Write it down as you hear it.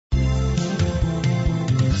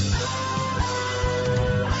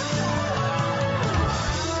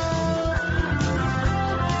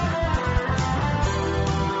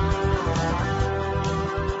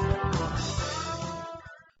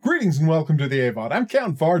Greetings and welcome to the AVOD. I'm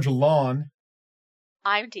Count Varjalon.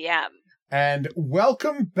 I'm DM. And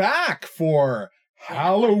welcome back for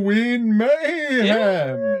Halloween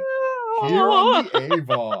Mayhem here on the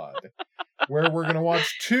AVOD, where we're going to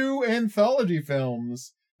watch 2 anthology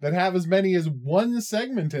films that have as many as 1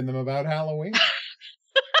 segment in them about Halloween.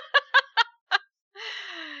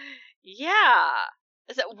 Yeah.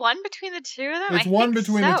 Is it 1 between the 2 of them? It's 1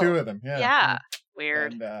 between the 2 of them, yeah. Yeah.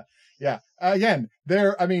 Weird. And, again,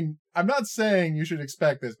 I'm not saying you should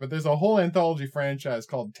expect this, but there's a whole anthology franchise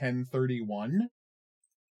called 1031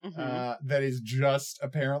 that is just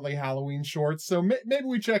apparently Halloween shorts. So maybe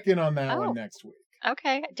we check in on that one next week.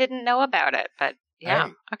 Okay. I didn't know about it, but yeah.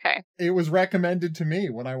 Okay. It was recommended to me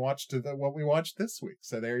when I watched what we watched this week.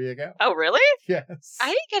 So there you go. Oh, really? Yes. I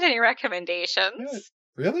didn't get any recommendations. Yeah.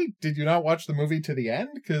 Really? Did you not watch the movie to the end?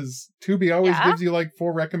 Because Tubi always gives you like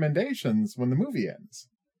 4 recommendations when the movie ends.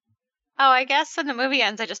 Oh, I guess when the movie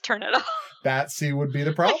ends, I just turn it off. That would be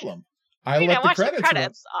the problem. I let the credits run.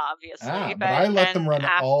 Obviously. But I let them run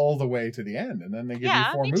all the way to the end, and then they give you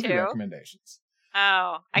 4 movie recommendations.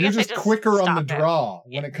 Oh, You're just quicker on the draw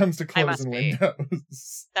when it comes to closing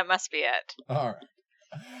windows. That must be it. All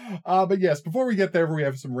right. But yes, before we get there, we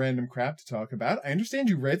have some random crap to talk about. I understand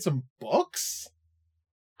you read some books?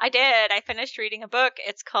 I did. I finished reading a book.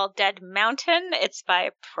 It's called Dead Mountain. It's by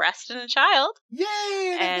Preston Child.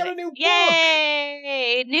 Yay! They've got a new book!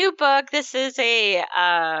 Yay! New book. This is a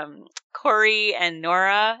Corey and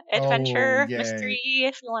Nora adventure mystery,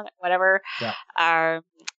 if you want it, whatever. Yeah.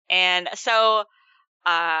 And so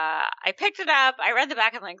I picked it up. I read the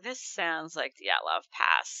back. I'm like, this sounds like Dyatlov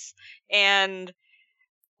Pass. And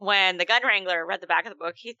when the Gun Wrangler read the back of the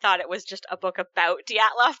book, he thought it was just a book about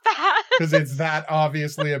Dyatlov Pass. Because it's that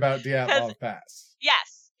obviously about Dyatlov Pass.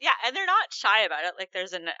 Yes. Yeah, and they're not shy about it. Like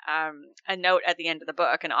there's a note at the end of the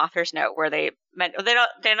book, an author's note, where they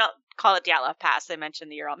don't call it Dyatlov Pass. They mention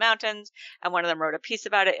the Ural Mountains, and one of them wrote a piece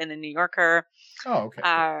about it in the New Yorker. Oh, okay.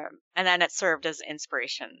 And then it served as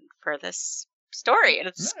inspiration for this story, and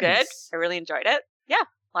it's good. I really enjoyed it. Yeah,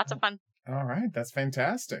 lots of fun. All right, that's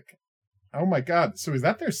fantastic. Oh my god, so is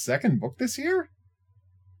that their 2nd book this year?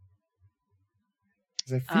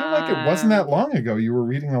 Because I feel like it wasn't that long ago you were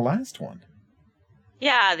reading the last one.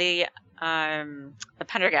 Yeah, the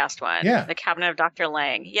Pendergast one. Yeah. The Cabinet of Dr.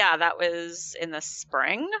 Lang. Yeah, that was in the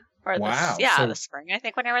spring. Wow. The spring, I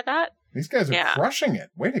think, when I read that. These guys are crushing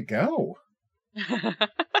it. Way to go.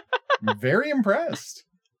 I'm very impressed.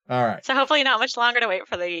 All right. So hopefully not much longer to wait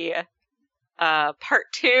for the part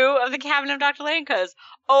 2 of the Cabinet of Dr. Lang, because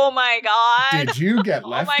oh my god, did you get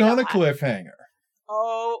left on a cliffhanger?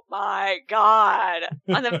 Oh my god,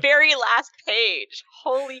 on the very last page.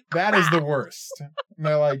 Holy crap. That is the worst. And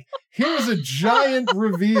they're like, here's a giant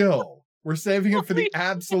reveal, we're saving it for the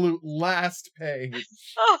absolute last page.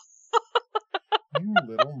 You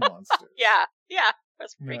little monsters. Yeah, I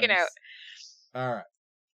was freaking out. All right.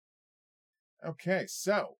 Okay,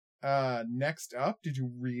 so next up, did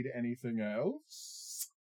you read anything else?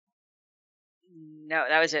 No,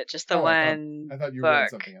 that was it. Just the one. I thought you book. read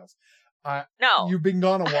something else. No. You've been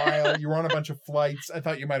gone a while. You were on a bunch of flights. I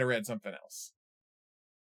thought you might have read something else.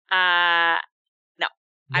 No.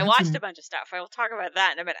 I watched a bunch of stuff. I will talk about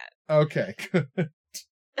that in a minute. Okay, good.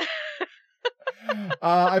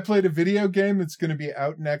 I played a video game that's going to be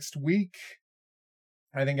out next week.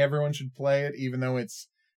 I think everyone should play it, even though it's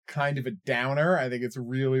kind of a downer. I think it's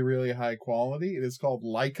really, really high quality. It is called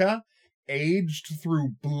Laika, Aged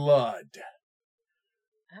Through Blood,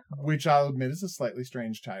 which I'll admit is a slightly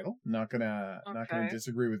strange title. Not gonna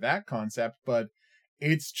disagree with that concept, but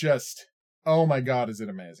it's just, oh my god, is it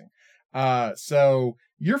amazing. So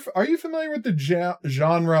are you familiar with the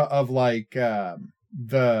genre of like I'm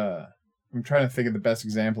trying to think of the best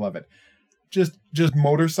example of it. Just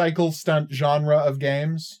motorcycle stunt genre of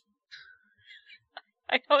games?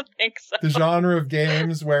 I don't think so. The genre of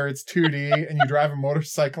games where it's 2D and you drive a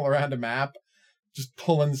motorcycle around a map, just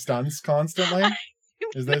pulling stunts constantly?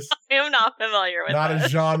 Is this? I am not familiar with Not this. a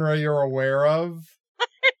genre you're aware of?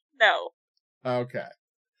 No. Okay.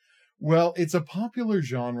 Well, it's a popular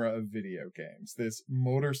genre of video games, this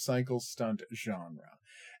motorcycle stunt genre.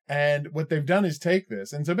 And what they've done is take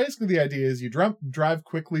this. And so basically the idea is you drive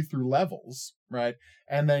quickly through levels, right?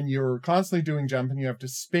 And then you're constantly doing jumping. You have to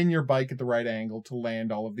spin your bike at the right angle to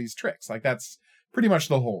land all of these tricks. Like that's pretty much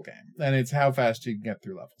the whole game. And it's how fast you can get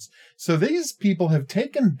through levels. So these people have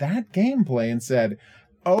taken that gameplay and said,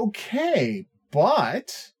 okay,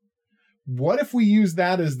 but what if we use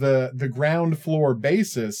that as the ground floor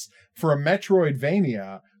basis for a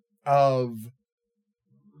Metroidvania of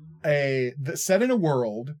set in a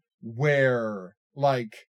world where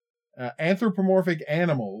like anthropomorphic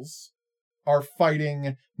animals are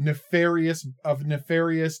fighting nefarious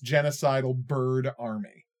genocidal bird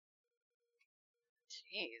army.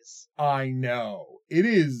 Jeez. I know. It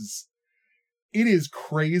is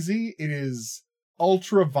crazy. It is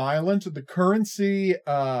ultra violent. The currency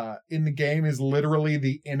in the game is literally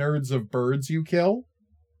the innards of birds you kill.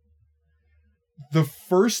 The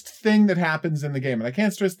first thing that happens in the game, and I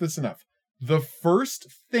can't stress this enough, the first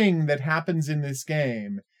thing that happens in this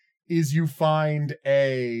game is you find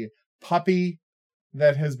a puppy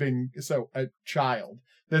that has been, a child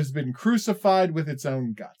that has been crucified with its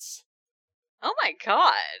own guts. Oh my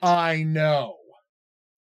god. I know.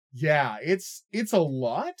 Yeah, it's a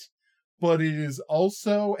lot, but it is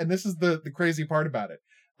also, and this is the crazy part about it.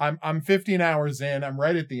 I'm 15 hours in, I'm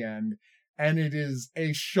right at the end, and it is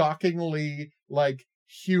a shockingly, like,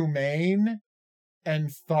 humane and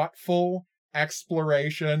thoughtful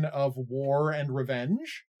exploration of war and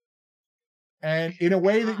revenge. And in a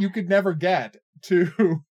way that you could never get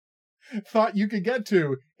to, thought you could get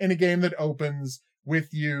to in a game that opens with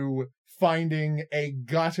you finding a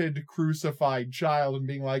gutted, crucified child and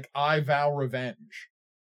being like, I vow revenge.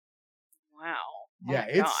 Wow. Oh yeah,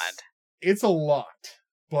 my God. It's a lot,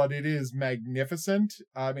 but it is magnificent.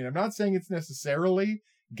 I mean, I'm not saying it's necessarily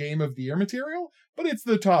Game of the Year material, but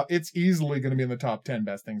it's easily going to be in the top 10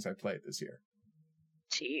 best things I played this year.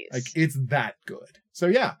 Jeez. Like, it's that good. So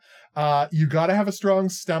yeah, you gotta have a strong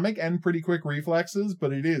stomach and pretty quick reflexes,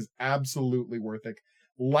 but it is absolutely worth it.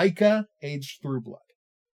 Laika aged through blood.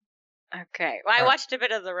 Okay. Well, I watched a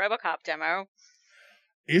bit of the RoboCop demo.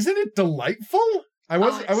 Isn't it delightful? I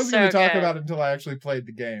wasn't going to talk good. about it until I actually played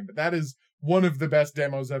the game, but that is one of the best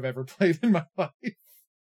demos I've ever played in my life.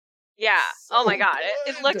 Yeah. So oh my God.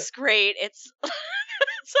 good. It looks great. It's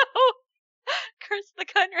so Chris the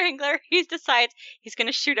Gun Wrangler, he decides he's going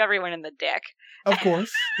to shoot everyone in the dick. Of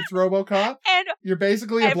course, it's RoboCop. And you're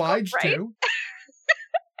basically obliged to.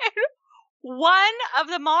 And one of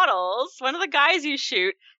the models, one of the guys you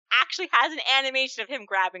shoot, actually has an animation of him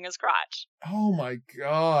grabbing his crotch. Oh my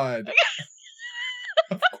God.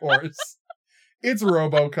 Of course. It's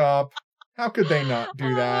RoboCop. How could they not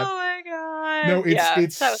do that? Oh my God. No,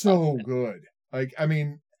 it's so good. Like, I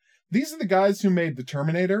mean, these are the guys who made the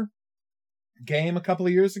Terminator game a couple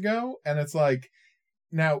of years ago, and it's like,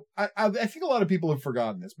 now, I think a lot of people have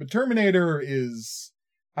forgotten this, but Terminator is,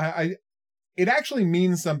 it actually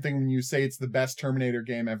means something when you say it's the best Terminator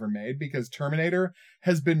game ever made, because Terminator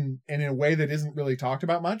has been, in a way that isn't really talked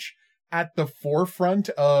about much, at the forefront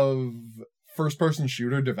of first-person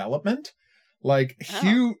shooter development. Like,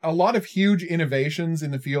 a lot of huge innovations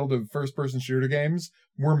in the field of first-person shooter games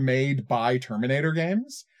were made by Terminator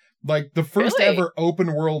games. Like, the first ever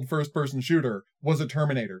open-world first-person shooter was a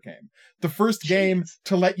Terminator game. The first game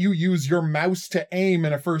to let you use your mouse to aim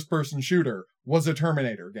in a first-person shooter was a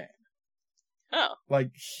Terminator game. Oh.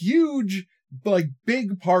 Like, huge, like,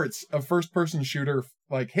 big parts of first-person shooter,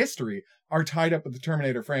 like, history are tied up with the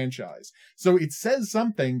Terminator franchise. So it says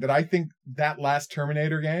something that I think that last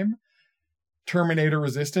Terminator game, Terminator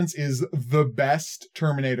Resistance, is the best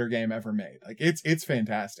Terminator game ever made. Like, it's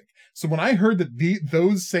fantastic. So when I heard that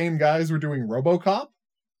those same guys were doing RoboCop,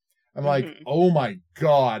 I'm like, oh my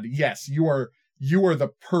God, yes, you are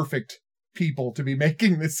the perfect people to be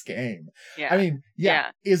making this game. Yeah. I mean,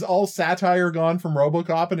 is all satire gone from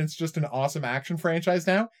RoboCop and it's just an awesome action franchise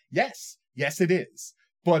now? Yes, it is.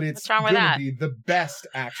 But it's going to be the best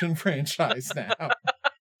action franchise now.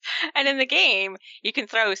 And in the game, you can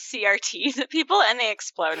throw CRTs at people and they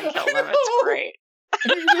explode and kill them. It's great.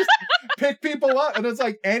 And you just pick people up, and it's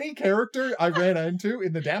like any character I ran into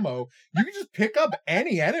in the demo, you can just pick up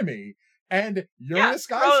any enemy, and you're in a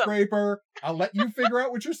skyscraper. I'll let you figure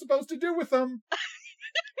out what you're supposed to do with them.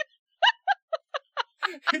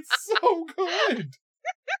 It's so good.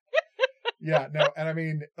 Yeah, no, and I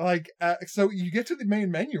mean, like, so you get to the main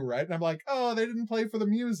menu, right? And I'm like, oh, they didn't play for the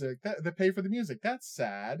music. They pay for the music. That's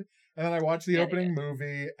sad. And then I watch the opening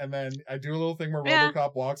movie, and then I do a little thing where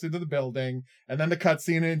RoboCop walks into the building, and then the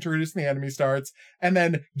cutscene introducing the enemy starts, and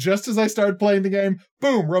then just as I start playing the game,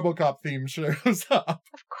 boom, RoboCop theme shows up.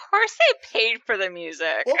 Of course they paid for the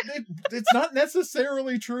music. Well, it's not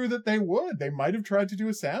necessarily true that they would. They might have tried to do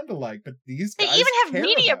a sound alike, but these guys They even have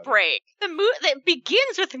Media Break. That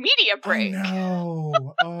begins with Media Break. I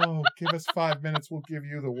know. Oh, give us 5 minutes, we'll give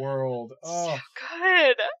you the world. Oh, so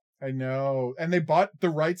good. I know. And they bought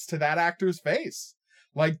the rights to that actor's face.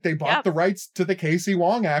 Like, they bought the rights to the Casey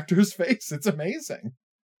Wong actor's face. It's amazing.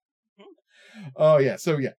 Oh, yeah.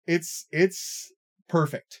 So, yeah, it's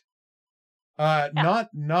perfect.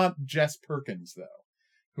 Not Jess Perkins, though.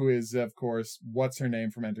 who is, of course, what's her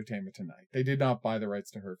name from Entertainment Tonight. They did not buy the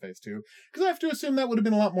rights to her face 2, because I have to assume that would have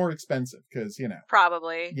been a lot more expensive, because, you know.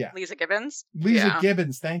 Probably. Yeah. Lisa Gibbons? Lisa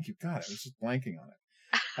Gibbons, thank you. God, I was just blanking on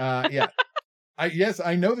it. Yeah.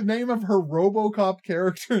 I know the name of her RoboCop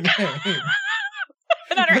character name.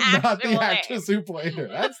 Not her but not the actual actress who played her.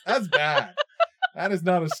 That's bad. That is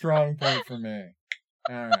not a strong point for me.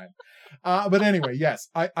 All right. But anyway, yes,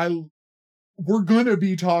 we're going to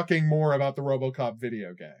be talking more about the RoboCop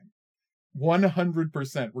video game.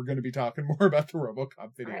 100% we're going to be talking more about the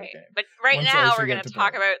RoboCop video game. But now we're going to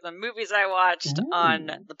talk about the movies I watched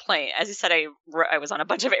on the plane. As you said, I was on a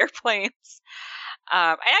bunch of airplanes.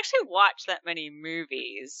 I actually watched that many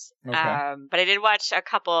movies, but I did watch a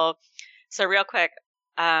couple. So real quick,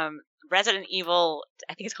 Resident Evil,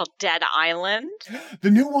 I think it's called Dead Island.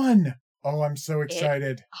 The new one! Oh, I'm so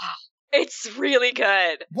excited. It's really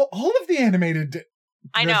good. Well, all of the animated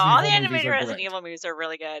I know, all the animated Resident Evil movies are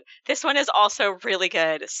really good. This one is also really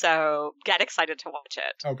good, so get excited to watch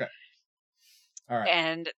it. Okay. All right.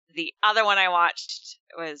 And the other one I watched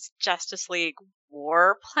was Justice League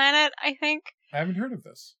War Planet, I think. I haven't heard of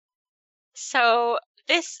this. So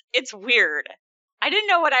it's weird. I didn't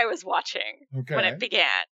know what I was watching when it began.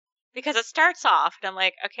 Because it starts off, and I'm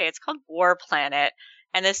like, okay, it's called War Planet.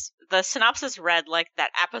 And the synopsis read like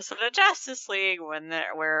that episode of Justice League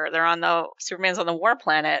where they're on Superman's on the War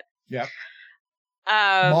Planet. Yep.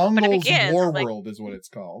 Mongols War World is what it's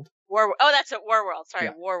called. That's it, War World. Sorry,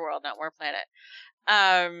 yeah. War World, not War Planet.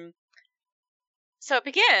 So it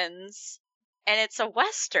begins, and it's a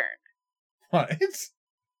Western. What?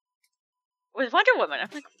 With Wonder Woman. I'm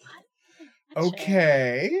like, what?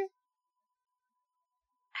 Okay.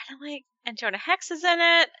 And I'm like, and Jonah Hex is in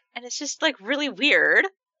it, and it's just like really weird.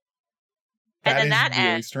 That and then is really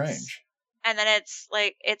ends. Strange. And then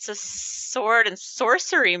it's a sword and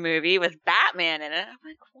sorcery movie with Batman in it. I'm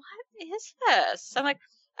like, what is this? I'm like,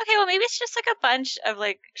 okay, well maybe it's just like a bunch of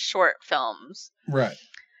like short films. Right.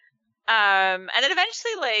 And then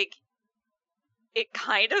eventually like it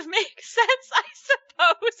kind of makes sense, I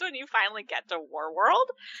suppose, when you finally get to War World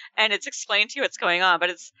and it's explained to you what's going on. But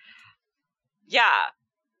it's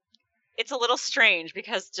a little strange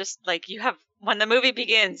because just like when the movie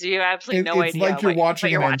begins, you have absolutely no idea. It's like you're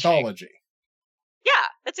watching an anthology. Yeah,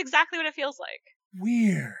 that's exactly what it feels like.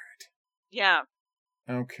 Weird. Yeah.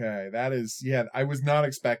 Okay, that is, I was not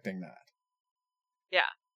expecting that. Yeah.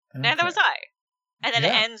 Okay. Neither was I. And then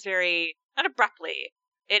it ends very, not abruptly.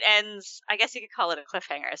 It ends, I guess you could call it a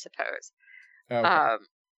cliffhanger, I suppose. Okay.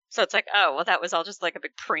 So it's like, oh, well, that was all just like a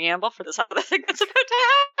big preamble for this other thing that's about to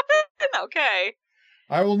happen. Okay.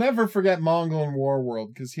 I will never forget Mongol in War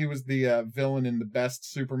World because he was the villain in the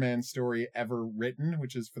best Superman story ever written,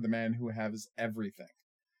 which is For the Man Who Has Everything.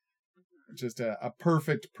 Just a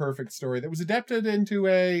perfect story that was adapted into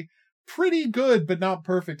a pretty good but not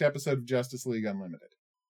perfect episode of Justice League Unlimited.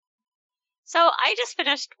 So I just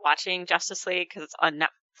finished watching Justice League because it's on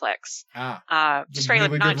Netflix. Just regular,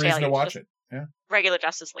 really good reason to watch it. Yeah. Regular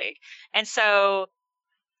Justice League, and so,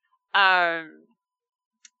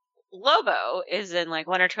 Lobo is in like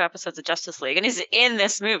 1 or 2 episodes of Justice League, and he's in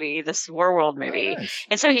this movie, this War World movie, nice.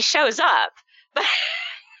 And so he shows up, but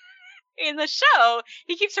in the show,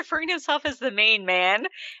 he keeps referring to himself as the main man,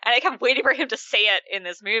 and I kept waiting for him to say it in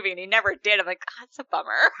this movie, and he never did. I'm like, God, that's a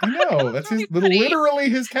bummer. I know, that's literally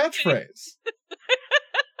his catchphrase.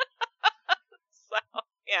 So,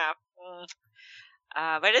 yeah.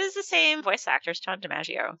 But it is the same voice actor, John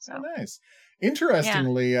DiMaggio. So. Oh, nice.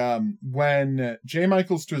 Interestingly, when J.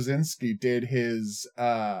 Michael Straczynski did his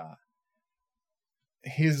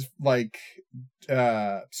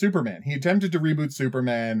Superman, he attempted to reboot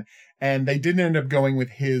Superman, and they didn't end up going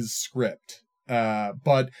with his script.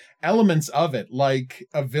 But elements of it, like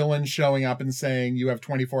a villain showing up and saying, you have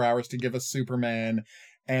 24 hours to give us Superman,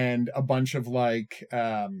 and a bunch of like,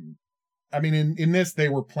 in this, they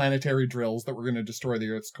were planetary drills that were going to destroy the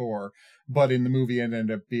Earth's core, but in the movie, it ended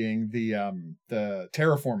up being the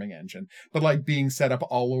terraforming engine, but like being set up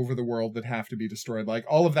all over the world that have to be destroyed. Like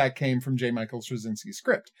all of that came from J. Michael Straczynski's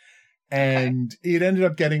script. And It ended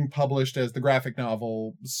up getting published as the graphic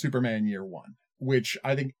novel Superman Year One, which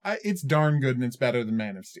I think it's darn good and it's better than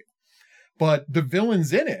Man of Steel. But the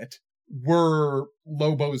villains in it were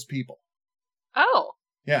Lobo's people. Oh.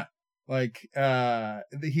 Yeah. Like,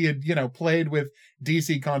 he had, played with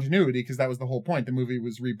DC continuity because that was the whole point. The movie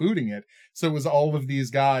was rebooting it. So it was all of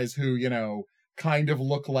these guys who, kind of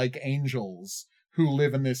look like angels who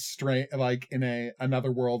live in this in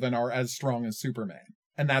another world and are as strong as Superman.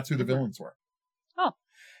 And that's who the villains were. Oh.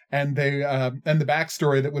 And and the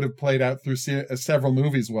backstory that would have played out through several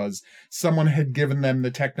movies was someone had given them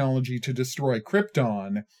the technology to destroy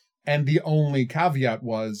Krypton, and the only caveat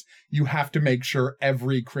was you have to make sure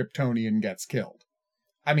every Kryptonian gets killed.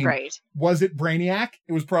 I mean, Right. was it Brainiac?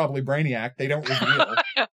 It was probably Brainiac. They don't reveal.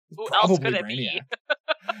 Who Probably else could it Brainiac. be?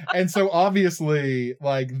 And so obviously,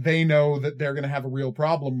 like, they know that they're going to have a real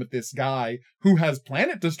problem with this guy who has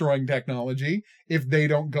planet-destroying technology if they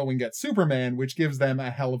don't go and get Superman, which gives them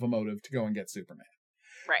a hell of a motive to go and get Superman.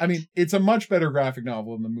 Right. I mean, it's a much better graphic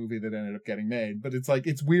novel than the movie that ended up getting made, but it's like,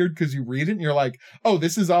 it's weird because you read it and you're like, oh,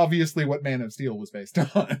 this is obviously what Man of Steel was based on.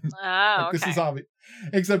 Oh, Like, this okay. is obvious.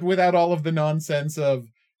 Except without all of the nonsense of,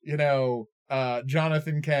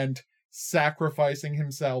 Jonathan Kent sacrificing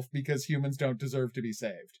himself because humans don't deserve to be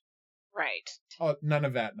saved. Right. Oh, none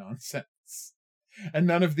of that nonsense. And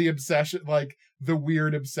none of the obsession, like the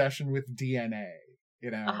weird obsession with DNA,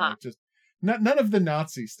 like just none of the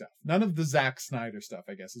Nazi stuff. None of the Zack Snyder stuff,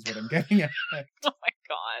 I guess, is what I'm getting at. Oh my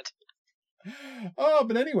god. Oh,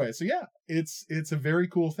 but anyway, so yeah, it's a very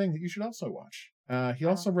cool thing that you should also watch. He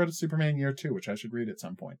also wrote a Superman Year 2, which I should read at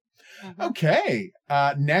some point. Mm-hmm. Okay,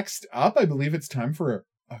 next up, I believe it's time for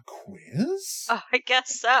a quiz? Oh, I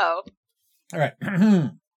guess so. All right.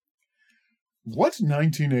 What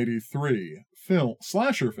 1983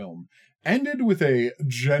 slasher film ended with a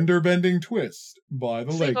gender-bending twist by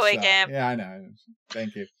the Sleepaway lakeside? Camp. Yeah, I know.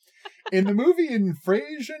 Thank you. In the movie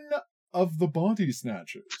Invasion of the Body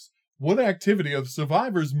Snatchers, what activity are the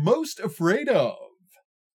survivors most afraid of?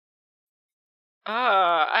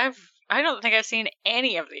 I don't think I've seen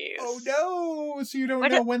any of these. Oh no! So you don't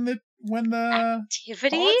know when the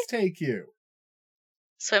activity thoughts take you.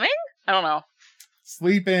 Swimming? I don't know.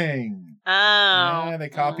 Sleeping. Oh. Yeah, they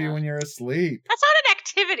copy you when you're asleep. That's not an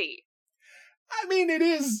activity. I mean, it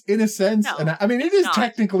is in a sense. No, it is not.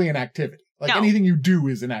 technically an activity. Like No. anything you do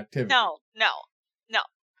is an activity. No.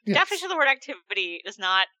 Yes. Definition of the word activity does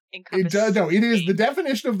not encompass. It does. No, it is. The sleep.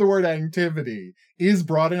 definition of the word activity is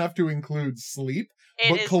broad enough to include sleep. It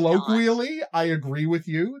But is colloquially, I agree with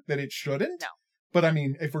you that it shouldn't. No. But I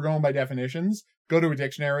mean, if we're going by definitions, go to a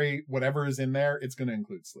dictionary. Whatever is in there, it's going to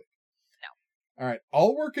include sleep. No. All right.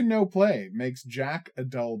 All work and no play makes Jack a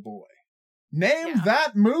dull boy. Name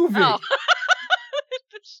that movie. Oh.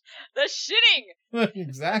 The shitting.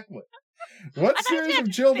 Exactly. What I thought you series had of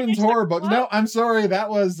to children's finish the horror books? quote. No, I'm sorry. That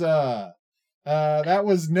was no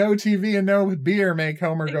TV and no beer make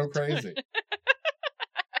Homer go crazy.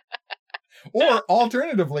 Or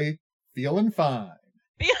alternatively, feeling fine.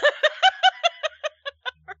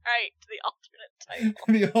 Right, the alternate title.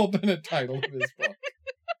 The alternate title of his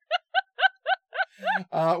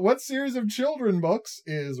book. What series of children books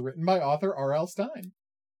is written by author R.L. Stine?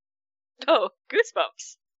 Oh,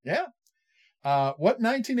 Goosebumps. Yeah. What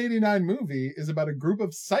 1989 movie is about a group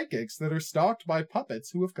of psychics that are stalked by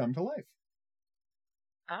puppets who have come to life?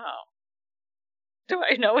 Oh. Do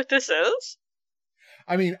I know what this is?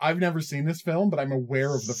 I mean, I've never seen this film, but I'm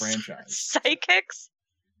aware of the franchise. Psychics?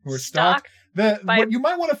 Who are stalked. What you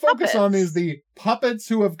might want to focus on is the puppets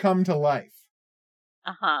who have come to life.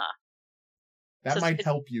 Uh-huh. That So might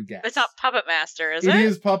help you guess. It's not Puppet Master, is it? It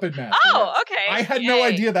is Puppet Master. Oh, yes. okay. I had no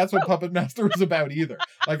idea that's what Puppet Master was about either.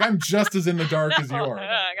 Like, I'm just as in the dark as you are.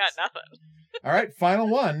 I got nothing. All right, final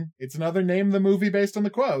one. It's another name the movie based on the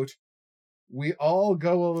quote. We all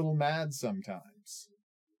go a little mad sometimes.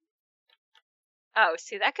 Oh,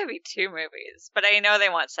 see, that could be two movies, but I know they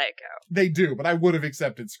want Psycho. They do, but I would have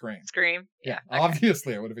accepted Scream. Scream? Yeah, Okay.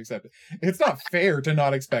 obviously I would have accepted. It's not fair to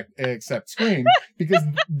not accept Scream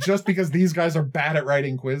because these guys are bad at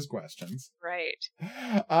writing quiz questions. Right.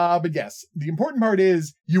 But yes, the important part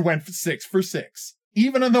is you went 6 for 6.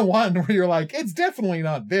 Even on the one where you're like, it's definitely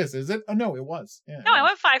not this, is it? Oh, no, it was. Yeah, No, I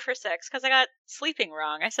went 5 for 6 because I got sleeping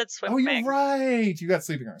wrong. I said swimming. Oh, you're right. You got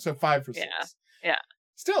sleeping wrong. So 5 for 6. Yeah.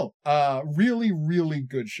 Still, really, really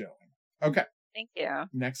good showing. Okay. Thank you.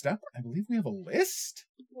 Next up, I believe we have a list.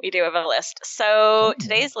 We do have a list. So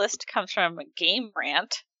today's list comes from Game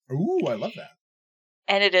Rant. Ooh, I love that.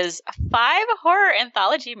 And it is 5 horror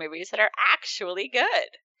anthology movies that are actually good.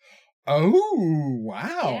 Oh,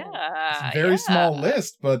 wow. Yeah, It's a very small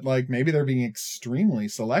list, but like maybe they're being extremely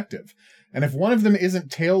selective. And if one of them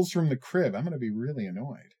isn't Tales from the Crib, I'm going to be really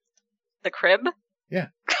annoyed. The Crib? Yeah.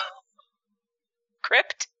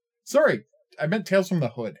 Crypt? Sorry, I meant Tales from the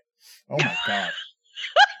Hood. Oh my god.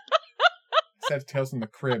 I said Tales from the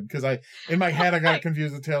Crib because in my head I got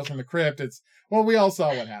confused with Tales from the Crypt. Well, we all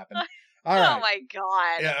saw what happened. All right. Oh my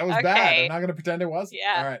god. Yeah, that was bad. I'm not going to pretend it wasn't.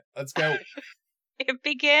 Yeah. All right, let's go. It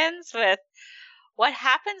begins with, what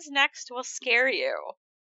happens next will scare you.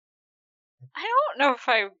 I don't know if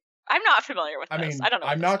I I'm not familiar with I this. mean, I don't know.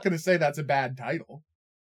 I'm not going to say that's a bad title.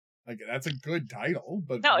 Like, that's a good title,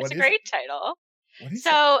 but No, it's a great title. What is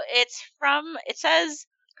so it says,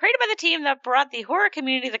 created by the team that brought the horror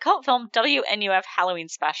community the cult film WNUF Halloween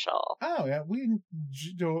Special. Oh, yeah. We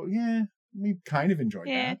kind of enjoyed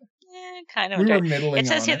that. Yeah, kind of we enjoyed were middling it.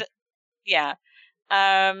 Says on here it.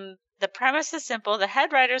 The premise is simple. The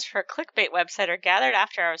head writers for a clickbait website are gathered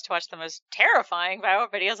after hours to watch the most terrifying viral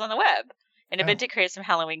videos on the web in a bid to create some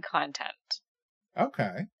Halloween content.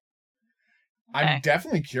 Okay. I'm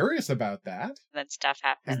definitely curious about that. That stuff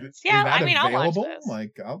happens. Is that available? I'll watch this.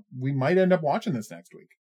 Like, we might end up watching this next week.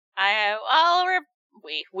 I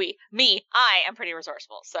am pretty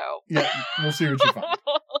resourceful, so yeah, we'll see what you find.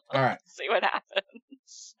 All right, see what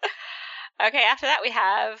happens. Okay, after that we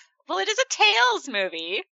have it is a Tales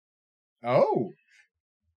movie. Oh,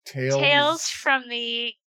 Tales from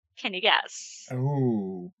the. Can you guess?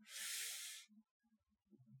 Oh,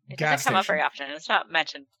 it doesn't come up very often. It's not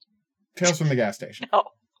mentioned. Tales from the Gas Station. No.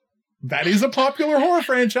 That is a popular horror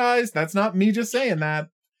franchise. That's not me just saying that.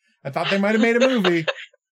 I thought they might have made a movie.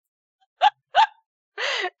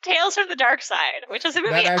 Tales from the Dark Side, which is a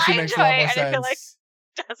movie that actually I makes enjoy, a lot more and sense. I feel like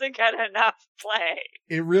doesn't get enough play.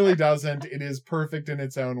 It really doesn't. It is perfect in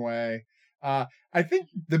its own way. I think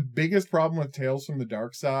the biggest problem with Tales from the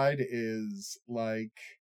Dark Side is like,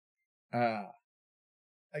 I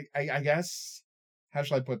guess, how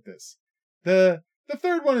shall I put this? The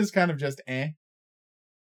third one is kind of just eh.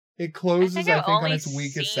 It closes, I think on its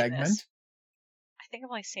weakest segment. I think I've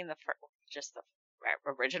only seen the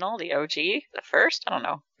original, the OG, the first. I don't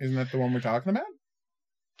know. Isn't that the one we're talking about?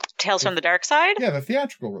 Tales from the Dark Side? Yeah, the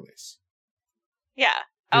theatrical release. Yeah.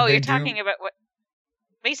 You're talking about what?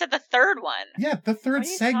 But you said the third one. Yeah, the third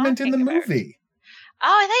segment in the movie. Oh,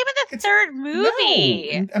 I thought you meant the third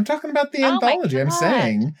movie. No, I'm talking about the anthology. I'm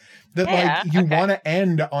saying that like you want to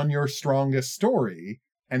end on your strongest story,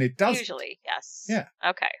 and it doesn't. Usually, yes. Yeah.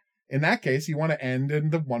 Okay. In that case, you want to end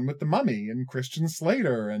in the one with the mummy and Christian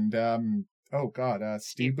Slater and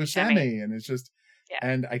Steve Buscemi, and it's just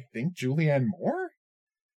and I think Julianne Moore.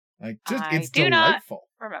 Like, just it's delightful.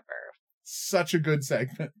 Not remember. Such a good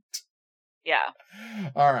segment. Yeah.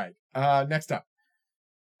 All right. Next up.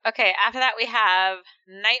 Okay, after that we have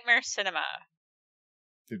Nightmare Cinema.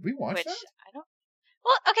 Did we watch that? I don't.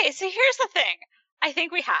 Well, okay, so here's the thing. I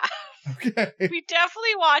think we have. Okay. We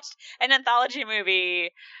definitely watched an anthology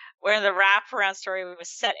movie where the wraparound story was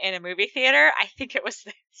set in a movie theater. I think it was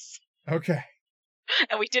this. Okay.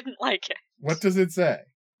 And we didn't like it. What does it say?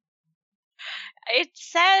 It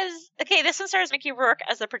says, okay, this one stars Mickey Rourke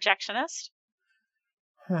as the projectionist.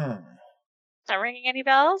 Huh. Is that ringing any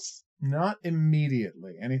bells? Not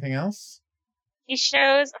immediately. Anything else? He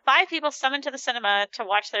shows 5 people summoned to the cinema to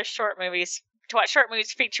watch short movies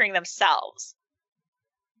featuring themselves.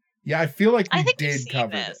 Yeah, I feel like we did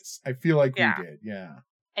cover this. I feel like we did, yeah.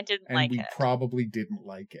 And didn't like it. And we probably didn't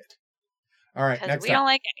like it. All right, next up. We don't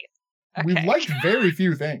like anything. Okay. We liked very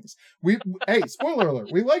few things. Hey, spoiler alert,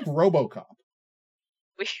 we like RoboCop.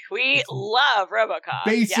 We love RoboCop.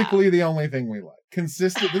 Basically the only thing we like. It's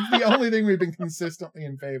the only thing we've been consistently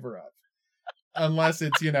in favor of. Unless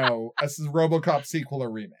it's, a RoboCop sequel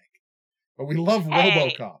or remake. But we love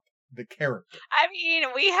RoboCop, the character. I mean,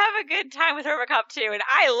 we have a good time with RoboCop 2, and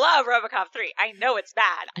I love RoboCop 3. I know it's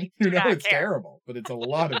bad. It's terrible, but it's a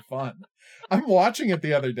lot of fun. I'm watching it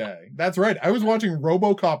the other day. That's right. I was watching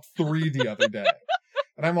RoboCop 3 the other day.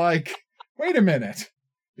 And I'm like, wait a minute.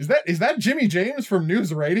 Is that Jimmy James from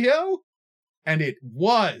News Radio? And it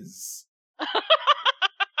was.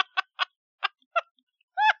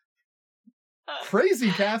 Crazy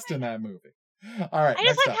cast in that movie. All right. I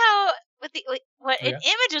just like how an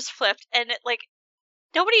image is flipped and it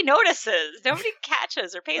nobody notices, nobody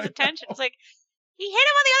catches or pays attention. It's like he hit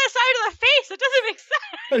him on the other side of the face. It doesn't make sense.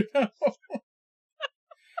 I know.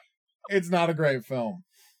 It's not a great film.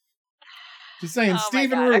 Just saying,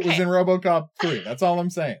 Stephen Root was in RoboCop 3. That's all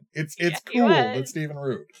I'm saying. It's cool that Stephen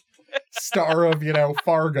Root, star of,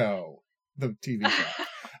 Fargo, the TV show.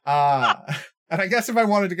 And I guess if I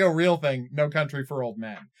wanted to go real thing, No Country for Old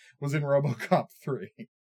Men was in RoboCop 3.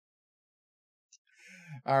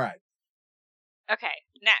 All right. Okay,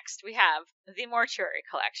 next we have The Mortuary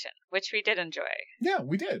Collection, which we did enjoy. Yeah,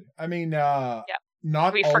 we did. I mean, yep.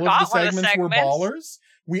 Not all of the segments were ballers.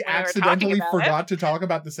 We accidentally forgot to talk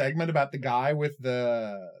about the segment about the guy with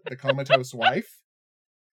the comatose wife.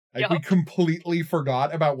 Like, we completely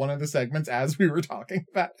forgot about one of the segments as we were talking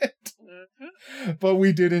about it. Mm-hmm. But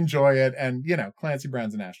we did enjoy it, and, Clancy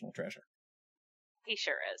Brown's a national treasure. He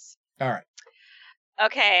sure is. All right.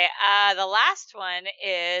 Okay, the last one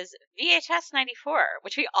is VHS 94,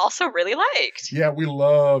 which we also really liked. Yeah, we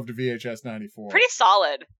loved VHS 94. Pretty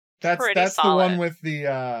solid. That's solid. the one with the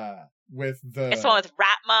It's the one with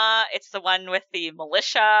Ratma. It's the one with the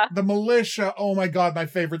militia. The militia. Oh my god, my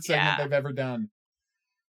favorite segment they've ever done.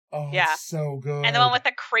 Oh, yeah. It's so good. And the one with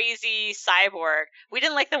the crazy cyborg. We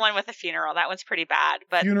didn't like the one with the funeral. That one's pretty bad.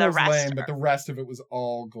 But Funeral's the rest lame, but the rest of it was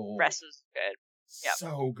all gold. The rest was good. Yep.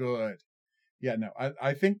 So good. Yeah, no,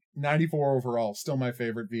 I think 94 overall, still my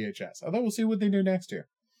favorite VHS. Although we'll see what they do next year.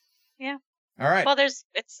 Yeah. All right. Well, it's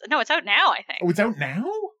out now, I think. Oh, it's out now?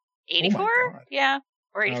 84? Oh yeah.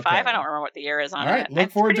 Or 85. Okay. I don't remember what the year is on it. All right.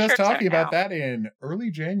 Look forward to us talking about that in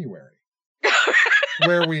early January.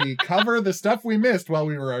 Where we cover the stuff we missed while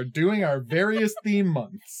we were doing our various theme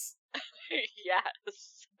months.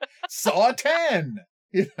 Yes. Saw 10.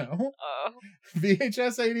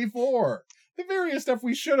 VHS 84. The various stuff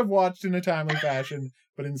we should have watched in a timely fashion,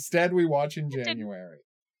 but instead we watch in January,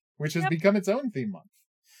 which has become its own theme month.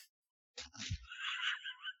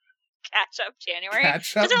 Catch up January?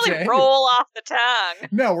 Doesn't really roll off the tongue.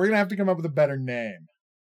 No, we're going to have to come up with a better name.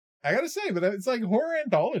 I got to say, but it's like horror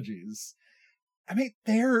anthologies. I mean,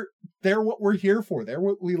 they're what we're here for. They're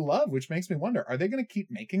what we love, which makes me wonder, are they going to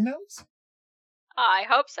keep making those? I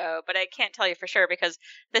hope so, but I can't tell you for sure because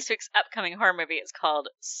this week's upcoming horror movie is called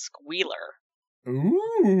Squealer.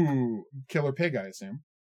 Ooh. Killer Pig, I assume.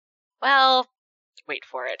 Well, wait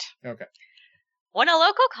for it. Okay. When a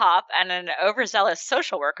local cop and an overzealous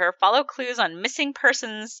social worker follow clues on missing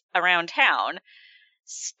persons around town,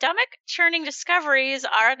 stomach-churning discoveries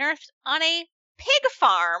are unearthed on a pig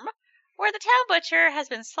farm where the town butcher has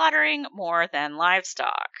been slaughtering more than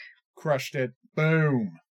livestock. Crushed it.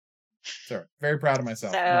 Boom. Sorry. Very proud of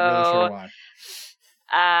myself. Not really sure why.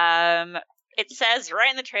 It says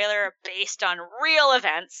right in the trailer, based on real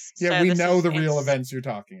events. Yeah, so we know the real events you're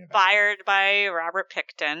talking about. Inspired by Robert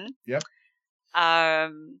Pickton. Yep.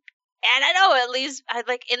 And I know at least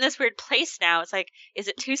like in this weird place now. It's like, is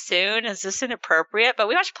it too soon? Is this inappropriate? But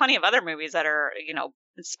we watch plenty of other movies that are,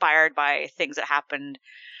 inspired by things that happened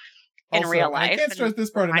in real life. I can't stress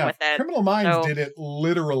this part enough. Criminal Minds did it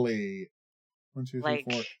literally 1, 2, 3,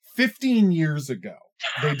 4, 15 years ago.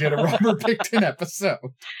 They did a Robert Pickton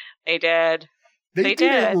episode. They did. They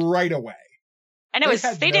did it right away. And it was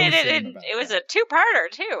a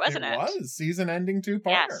two-parter too, wasn't it? It was season-ending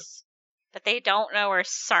two-parter. Yes. But they don't know where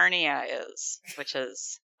Sarnia is, which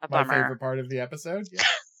is a bummer. My favorite part of the episode. Yeah.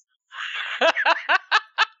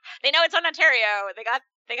 They know it's on Ontario. They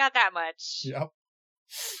got that much. Yep.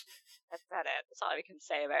 That's about it. That's all we can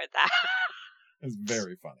say about that. It's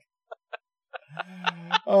very funny.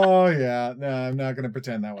 Oh yeah. No, I'm not going to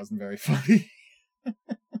pretend that wasn't very funny.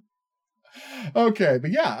 Okay,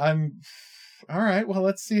 but yeah, I'm all right. Well,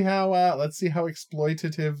 let's see how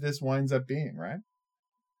exploitative this winds up being, right?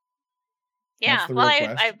 Yeah. Well,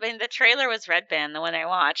 I mean, the trailer was Red Band, the one I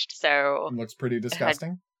watched, so it looks pretty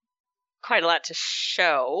disgusting. Quite a lot to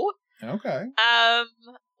show. Okay.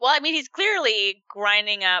 Well, I mean, he's clearly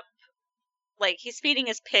grinding up, like he's feeding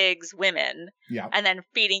his pigs women, yeah, and then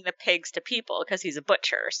feeding the pigs to people because he's a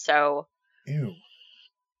butcher. So, ew.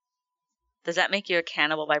 Does that make you a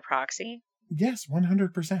cannibal by proxy? Yes,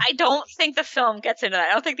 100%. I don't think the film gets into that.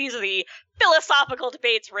 I don't think these are the philosophical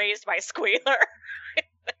debates raised by Squealer.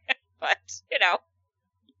 But,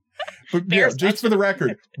 But yeah, just for the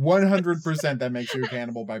record, 100% that makes you a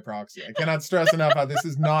cannibal by proxy. I cannot stress enough how this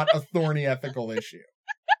is not a thorny ethical issue.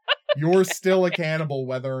 You're still a cannibal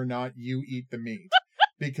whether or not you eat the meat.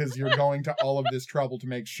 Because you're going to all of this trouble to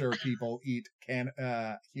make sure people eat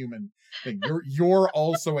human thing. You're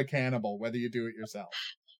also a cannibal whether you do it yourself.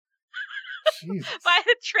 Jesus. By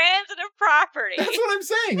the transitive property. That's what I'm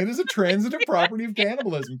saying. It is a transitive property of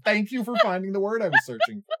cannibalism. Thank you for finding the word I was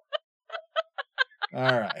searching for.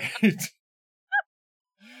 All right.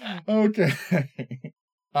 Okay.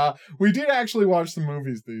 We did actually watch some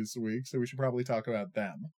movies this week, so we should probably talk about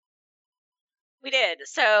them. We did.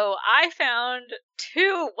 So I found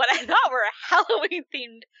two what I thought were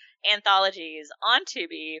Halloween-themed anthologies on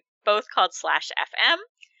Tubi, both called /FM.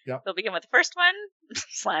 Yep. We'll begin with the first one,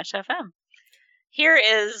 /FM. Here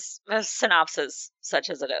is a synopsis, such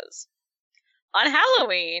as it is. On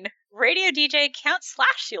Halloween, radio DJ Count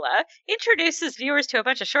Slashula introduces viewers to a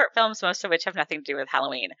bunch of short films, most of which have nothing to do with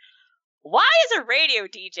Halloween. Why is a radio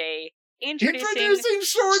DJ introducing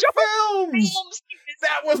short films?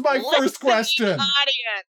 That was my first question.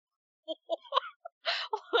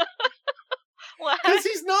 Because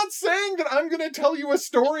he's not saying that I'm going to tell you a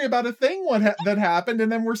story about a thing that happened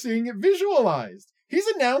and then we're seeing it visualized. He's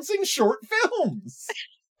announcing short films.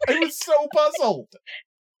 I was so puzzled.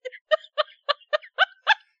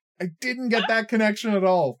 I didn't get that connection at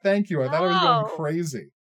all. Thank you. I thought I was going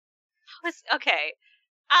crazy. Okay.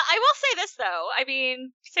 I will say this, though. I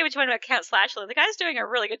mean, say what you want about Count Slashly. The guy's doing a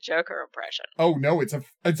really good Joker impression. Oh, no, it's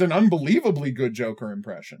an unbelievably good Joker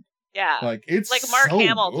impression. Yeah. Like, it's like Mark so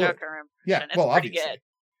Hamill good. Joker impression. Yeah, it's well, pretty obviously.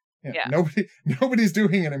 Good. Yeah. Nobody's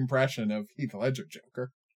doing an impression of Heath Ledger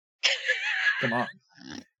Joker. Come on.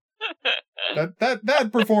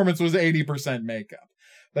 That performance was 80% makeup.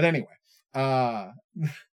 But anyway, no,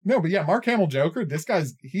 but yeah, Mark Hamill Joker,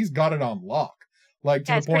 he's got it on lock. Like,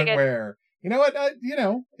 to the point where, you know what,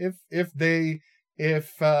 if they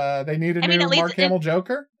need a new Mark Hamill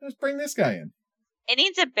Joker, just bring this guy in. It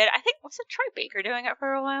needs a bit, I think, was it Troy Baker doing it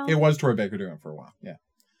for a while? It was Troy Baker doing it for a while, yeah.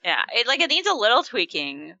 Yeah, it needs a little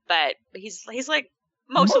tweaking, but he's like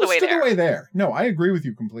most of the way there. Most of the way there. No, I agree with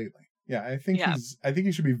you completely. Yeah, I think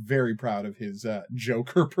he should be very proud of his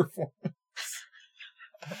Joker performance.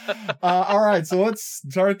 All right, so let's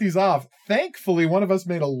start these off. Thankfully, one of us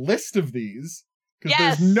made a list of these, because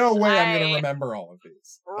there's no way I'm going to remember all of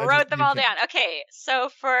these. Wrote them all down. Okay, so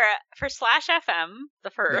for Slash FM, the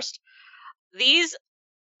first, these,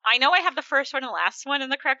 I know I have the first one and last one in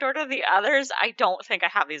the correct order. The others, I don't think I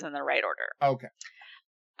have these in the right order. Okay.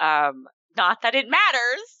 Not that it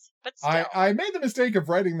matters, but still. I made the mistake of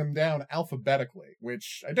writing them down alphabetically,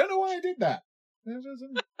 which I don't know why I did that.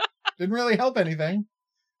 It didn't really help anything.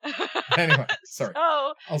 Anyway, sorry.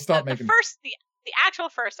 So I'll stop making... The actual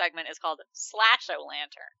first segment is called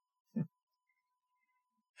Slash-O-Lantern.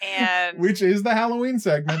 And which is the Halloween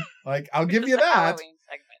segment. Like, I'll give you that. Halloween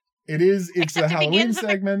segment. It's a Halloween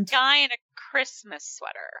segment. With a guy in a Christmas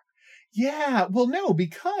sweater. Yeah, well, no,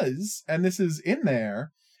 because, and this is in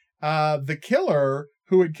there, the killer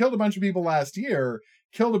who had killed a bunch of people last year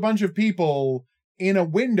killed a bunch of people in a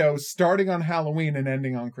window starting on Halloween and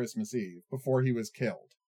ending on Christmas Eve before he was killed.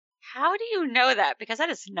 How do you know that? Because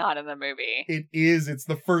that is not in the movie. It is. It's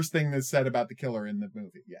the first thing that's said about the killer in the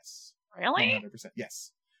movie. Yes. Really? 100%.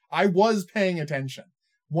 Yes. I was paying attention.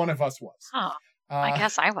 One of us was. Huh. I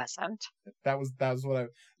guess I wasn't. That was what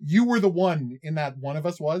you were the one in that one of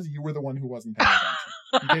us was. You were the one who wasn't paying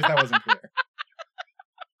attention. In case that wasn't clear.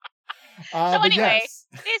 So anyway,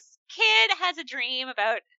 this kid has a dream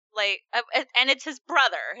about, and it's his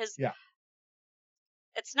brother.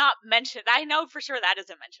 It's not mentioned. I know for sure that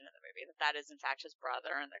isn't mentioned in the movie, that is in fact his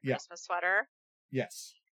brother in the Christmas sweater.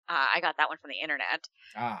 Yes. I got that one from the internet.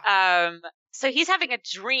 Ah. So he's having a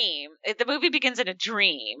dream. The movie begins in a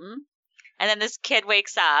dream, and then this kid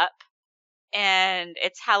wakes up, and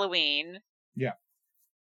it's Halloween. Yeah.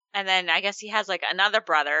 And then I guess he has another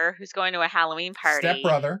brother who's going to a Halloween party.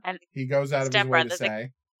 Stepbrother. And he goes out of his way to say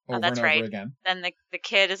over that's and over right. again. Then the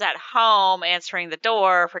kid is at home answering the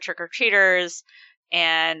door for trick-or-treaters,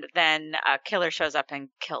 and then a killer shows up and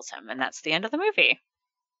kills him, and that's the end of the movie.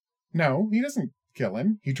 No, he doesn't kill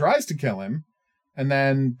him. He tries to kill him, and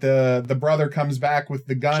then the brother comes back with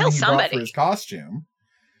the gun he brought for his costume.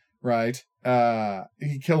 Right.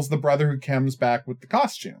 He kills the brother who comes back with the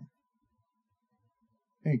costume.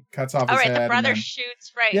 He cuts off his head. Oh, right, the brother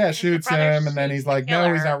shoots, right. Yeah, shoots him, and then he's like,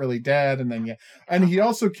 no, he's not really dead, and then, And he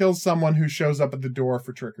also kills someone who shows up at the door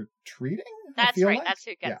for trick-or-treating? That's right, that's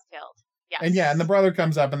who gets killed. Yes. And the brother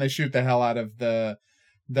comes up, and they shoot the hell out of the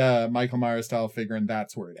Michael Myers-style figure, and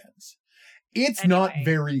that's where it ends. It's not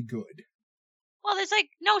very good. Well, there's,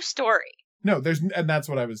 no story. No, and that's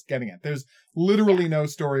what I was getting at. There's literally no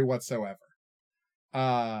story whatsoever.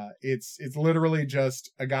 It's literally just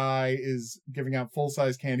a guy is giving out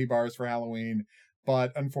full-size candy bars for Halloween,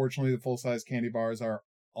 but unfortunately the full-size candy bars are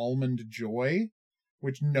Almond Joy,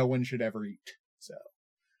 which no one should ever eat. So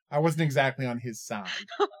I wasn't exactly on his side.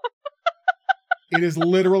 It is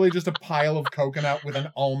literally just a pile of coconut with an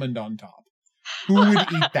almond on top. Who would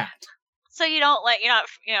eat that? So you don't like you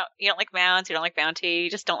don't like Mounds, you don't like Bounty, you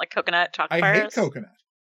just don't like coconut chocolate bars? I hate coconut.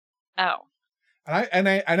 Oh. And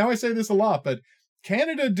I know I say this a lot, but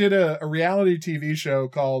Canada did a reality TV show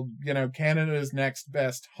called, Canada's Next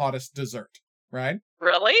Best Hottest Dessert, right?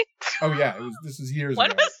 Really? Oh yeah, this was years ago.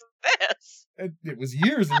 What was this? It was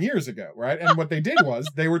years and years ago, right? And what they did was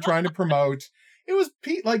they were trying to promote. It was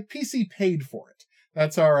PC paid for it.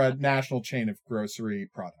 That's our national chain of grocery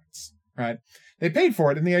products, right? They paid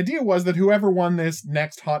for it, and the idea was that whoever won this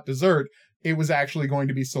next hot dessert, it was actually going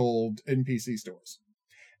to be sold in PC stores.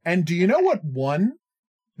 And do you know what won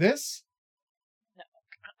this? No.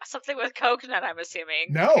 Something with coconut, I'm assuming.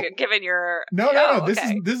 No. Given your... No. This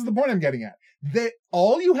is the point I'm getting at. That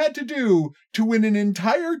all you had to do to win an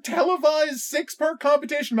entire televised 6-part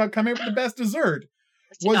competition about coming up with the best dessert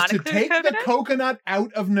was to take the coconut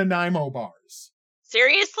out of Nanaimo bars.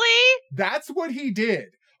 Seriously? That's what he did.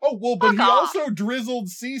 Oh, well, but Fuck he off. also drizzled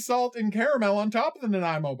sea salt and caramel on top of the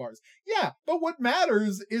Nanaimo bars. Yeah, but what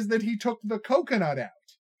matters is that he took the coconut out.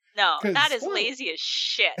 No, 'Cause that is spoil- lazy as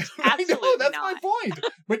shit. I Absolutely know, that's not. my point.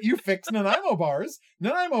 But you fix Nanaimo bars.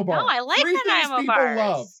 Nanaimo bar. No, I like 3 things Nanaimo people bars.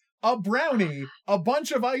 love. A brownie, a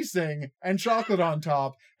bunch of icing, and chocolate on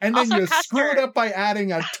top. And then Also you screw it custard. up by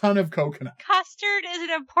adding a ton of coconut. Custard is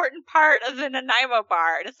an important part of the Nanaimo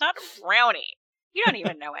bar, and it's not a brownie. You don't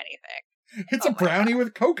even know anything. It's Oh a my brownie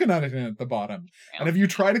with coconut in it at the bottom. And if you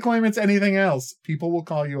try to claim it's anything else, people will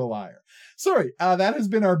call you a liar. Sorry, that has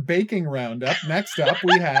been our baking roundup. Next up,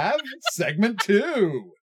 we have segment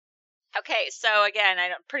 2. Okay, so again,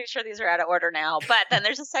 I'm pretty sure these are out of order now, but then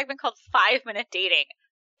there's a segment called 5-minute dating.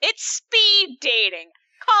 It's speed dating.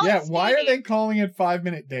 Call Yeah, it speed why are dating. they calling it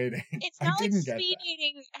 5-minute dating? It's I not like didn't get speed that.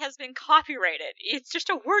 dating has been copyrighted. It's just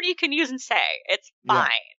a word you can use and say. It's Yeah. fine.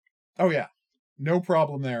 Oh, yeah. No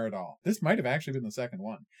problem there at all. This might have actually been the second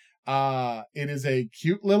one. It is a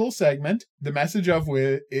cute little segment, the message of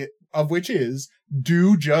which is,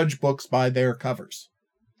 do judge books by their covers.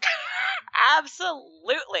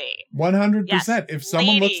 Absolutely. 100%. Yes, If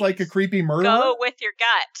someone looks like a ladies, creepy murderer, Go with your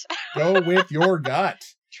gut. go with your gut.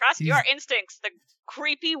 Trust He's- your instincts. The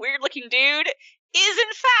creepy, weird-looking dude is,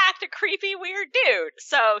 in fact, a creepy, weird dude.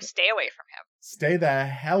 So stay away from him. Stay the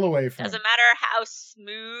hell away from him. Doesn't matter how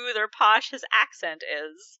smooth or posh his accent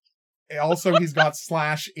is. Also, he's got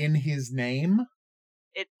slash in his name.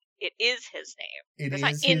 It is his name. It It's is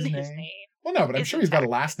not in his his name. name. Well, no, but I'm It's sure he's got a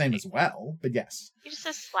in last his name name. as well. But yes. He just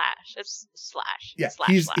says slash. It's slash. Yeah, Slash,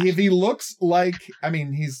 he's slash. if he looks like, I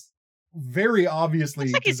mean, he's very obviously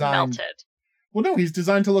Looks like he's designed. melted. Well, no, he's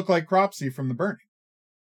designed to look like Cropsy from The Burning.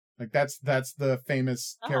 Like that's the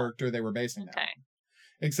famous Oh, character they were basing that okay. on.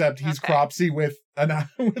 Except he's Okay. Cropsy with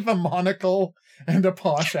with a monocle and a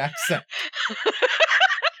posh accent.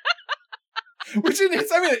 Which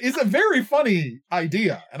it's a very funny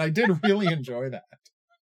idea, and I did really enjoy that.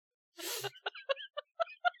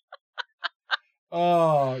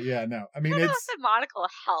 Oh yeah, no. I mean, I don't know it's if the monocle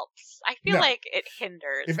helps. I feel No. like it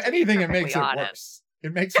hinders. if to be anything, it makes it perfectly honest. worse.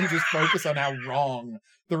 It makes you just focus on how wrong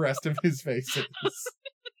the rest of his face is.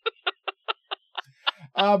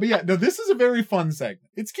 But yeah, no, this is a very fun segment.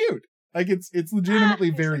 It's cute. Like it's legitimately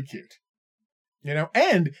it's very okay. cute. You know,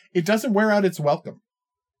 and it doesn't wear out its welcome.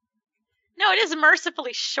 No, it is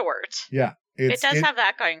mercifully short. Yeah, It does have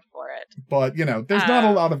that going for it. But you know, there's not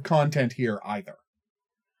a lot of content here either.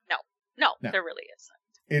 No, No. there really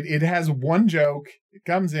isn't. It has one joke. It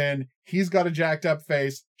comes in. He's got a jacked up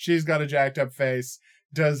face. She's got a jacked up face.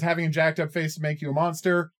 Does having a jacked up face make you a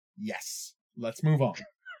monster? Yes. Let's move on.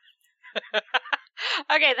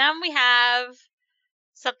 Okay, then we have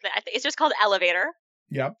something. I think it's just called Elevator.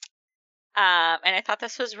 Yep. And I thought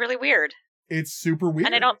this was really weird. It's super weird.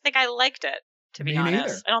 And I don't think I liked it, to be Me honest.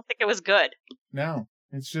 neither. I don't think it was good. No.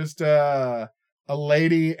 It's just a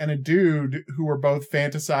lady and a dude who are both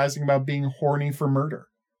fantasizing about being horny for murder.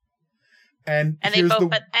 And And they here's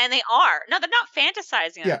both, and they are. No, they're not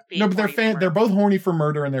fantasizing. yeah, About being no, but horny for murder. they're both horny for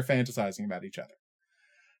murder and they're fantasizing about each other.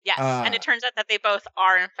 Yes, and it turns out that they both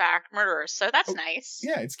are in fact murderers, so that's nice.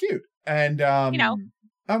 Yeah, it's cute. And You know,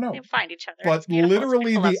 oh no, they find each other. but It's beautiful. It's a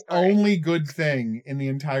literally beautiful the love story. only good thing in the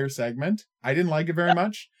entire segment, I didn't like it very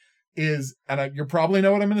much, is, and you probably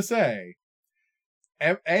know what I'm going to say.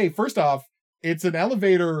 First off, it's an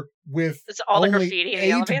elevator with It's all the only graffiti in the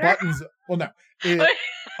 8 elevator. buttons. Well, no,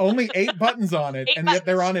 only 8 buttons on it, 8 and yet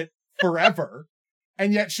they're buttons. on it forever.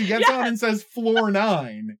 And yet she gets on and says floor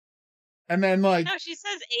 9. And then like, No, she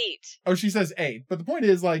says 8. oh, she says 8. But the point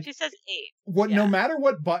is like, She says 8. no yeah. matter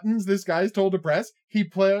what buttons this guy's told to press, he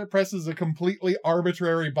presses a completely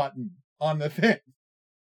arbitrary button on the thing.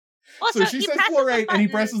 Well, So she he says presses floor the 8 and he button-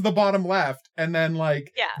 presses the bottom left, and then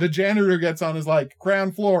like Yeah. the janitor gets on his like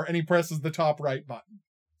ground floor and he presses the top right button.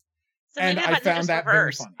 So and maybe the I buttons are found just that very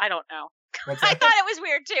reversed. funny. I don't know. What's I that? thought it was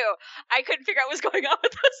weird too. I couldn't figure out what was going on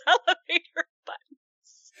with those elevator buttons.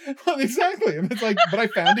 Well, exactly. And it's like, but I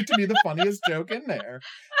found it to be the funniest joke in there.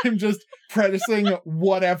 Him just pressing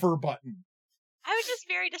whatever button. I was just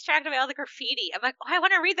very distracted by all the graffiti. I'm like, oh, I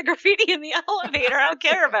want to read the graffiti in the elevator. I don't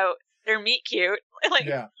care about their meet cute. Like,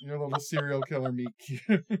 Yeah, your little serial killer meet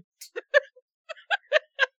cute.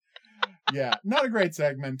 Yeah, not a great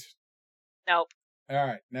segment. nope. All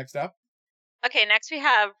right, next up. Okay, next we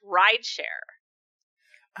have rideshare.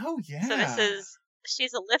 Oh, yeah. So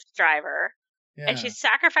she's a Lyft driver, yeah. and she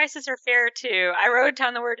sacrifices her fare to, I wrote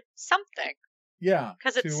down the word something. Yeah,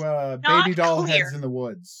 'Cause it's to not baby doll clear. heads in the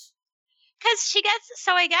woods. Because she gets,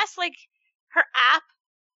 so I guess, like, her app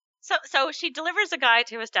So she delivers a guy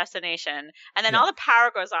to his destination, and then Yeah. all the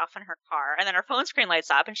power goes off in her car, and then her phone screen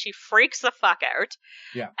lights up, and she freaks the fuck out.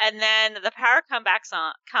 Yeah. And then the power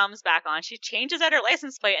comes back on. She changes out her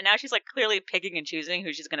license plate, and now she's like clearly picking and choosing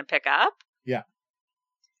who she's going to pick up. Yeah.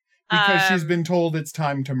 Because she's been told it's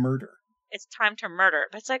time to murder. It's time to murder,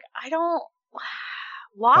 but it's like I don't.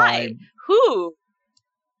 Why? Who?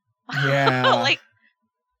 Yeah. Like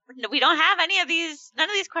we don't have any of these. None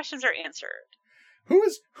of these questions are answered. Who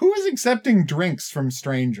is accepting drinks from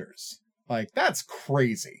strangers? Like, that's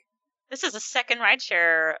crazy. This is the second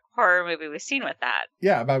rideshare horror movie we've seen with that.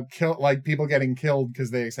 Yeah, about people getting killed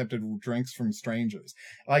because they accepted drinks from strangers.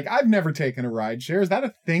 Like, I've never taken a rideshare. Is that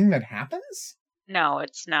a thing that happens? No,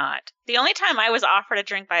 it's not. The only time I was offered a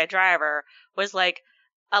drink by a driver was like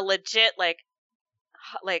a legit like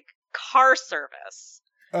car service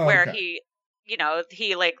where okay.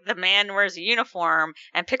 he like the man wears a uniform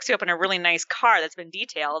and picks you up in a really nice car that's been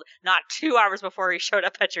detailed not 2 hours before he showed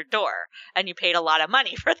up at your door, and you paid a lot of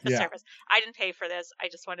money for the service. I didn't pay for this. I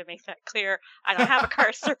just want to make that clear. I don't have a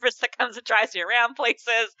car service that comes and drives me around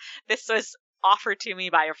places. This was offered to me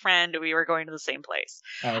by a friend. We were going to the same place.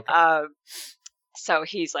 Okay. So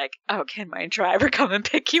he's like, "Oh, can my driver come and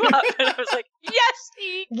pick you up?" And I was like, "Yes,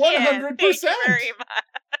 he can. 100%. Thank you very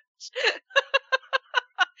much."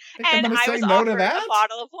 And I was no offered a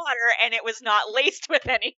bottle of water, and it was not laced with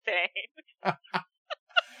anything. Well,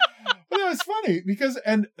 it's funny because,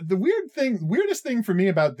 and the weirdest thing for me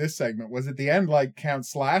about this segment was at the end, like Count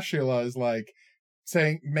Slashula is like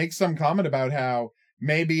makes some comment about how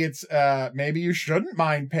maybe you shouldn't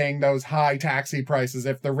mind paying those high taxi prices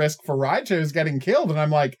if the risk for rideshare is getting killed. And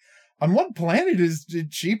I'm like, on what planet is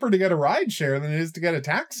it cheaper to get a rideshare than it is to get a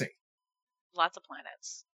taxi? Lots of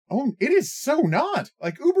planets. Oh, it is so not.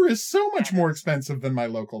 Like, Uber is so much more expensive than my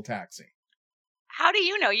local taxi. How do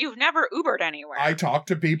you know? You've never Ubered anywhere. I talk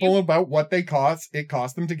to people about what it costs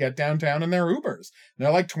them to get downtown in their Ubers. And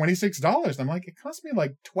they're like $26. I'm like, it costs me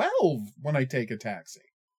like $12 when I take a taxi.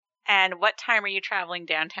 And what time are you traveling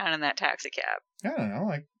downtown in that taxi cab? I don't know,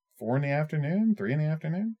 like 4 in the afternoon, 3 in the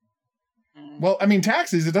afternoon. Well, I mean,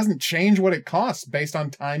 taxis, it doesn't change what it costs based on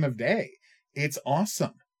time of day. It's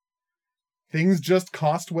awesome. Things just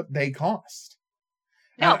cost what they cost.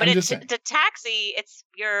 No, but the taxi,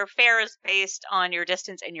 your fare is based on your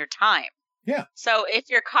distance and your time. Yeah. So if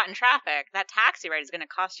you're caught in traffic, that taxi ride is going to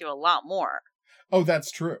cost you a lot more. Oh,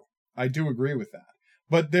 that's true. I do agree with that.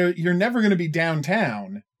 But you're never going to be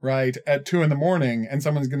downtown, right, at 2 a.m, and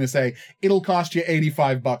someone's going to say, it'll cost you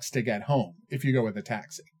 $85 to get home if you go with a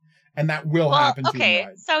taxi. And that will happen to you. Okay,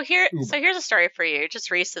 so here's a story for you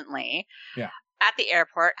just recently. Yeah. At the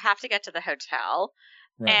airport, have to get to the hotel,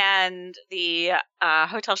 right. And the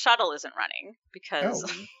hotel shuttle isn't running because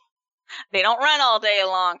they don't run all day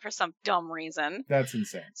long for some dumb reason. That's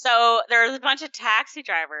insane. So there's a bunch of taxi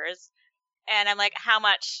drivers, and I'm like, how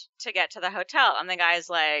much to get to the hotel? And the guy's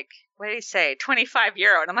like, what did he say? €25.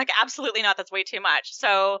 And I'm like, absolutely not. That's way too much.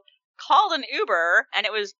 So called an Uber, and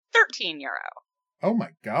it was €13. Oh my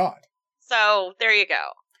God. So there you go.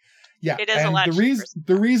 Yeah, it is a lot cheaper.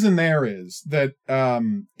 The reason there is that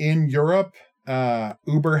in Europe,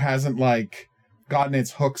 Uber hasn't like gotten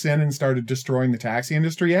its hooks in and started destroying the taxi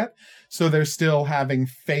industry yet. So they're still having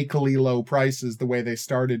fakely low prices the way they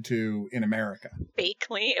started to in America.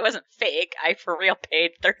 Fakely? It wasn't fake. I for real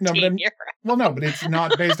paid €13. Well, no, but it's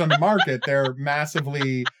not based on the market. They're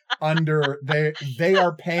massively under. They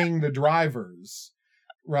are paying the drivers,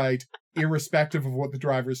 right, irrespective of what the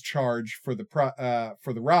drivers charge for the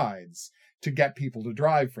rides to get people to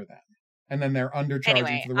drive for them. And then they're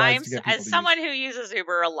undercharging for the rides to get people to use. As someone who uses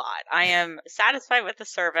Uber a lot, I am satisfied with the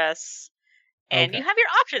service. And you have your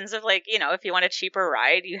options of like, if you want a cheaper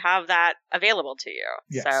ride, you have that available to you.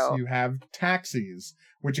 Yes, so, you have taxis,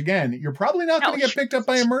 which again, you're probably not going to get picked up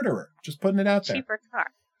by a murderer. Just putting it out there. Cheaper car.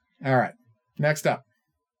 All right. Next up.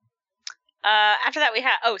 After that we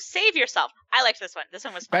have, Save Yourself. I liked this one. This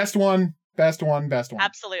one was fun. Best one.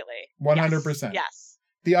 Absolutely. 100%. Yes.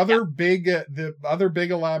 The other big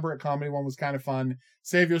elaborate comedy one was kind of fun.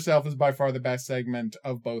 Save Yourself is by far the best segment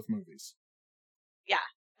of both movies. Yeah,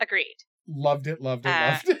 agreed. Loved it. Oh,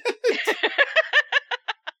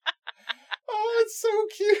 it's so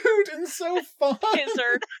cute and so fun.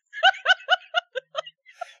 Pizzard.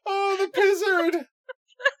 Oh, the pizzard.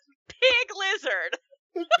 Pig lizard.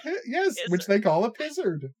 Yes, pizzard. Which they call a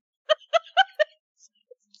pizzard.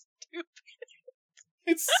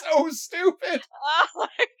 It's so stupid. Oh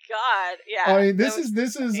my God! Yeah. I mean, this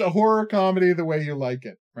is a horror comedy the way you like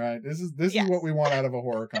it, right? This is what we want out of a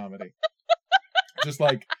horror comedy. Just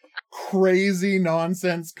like crazy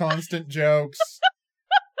nonsense, constant jokes.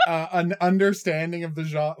 an understanding of the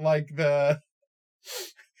genre, like the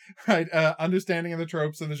right understanding of the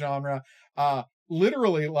tropes of the genre.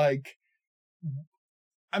 Literally, like,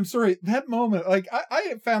 I'm sorry, that moment, like,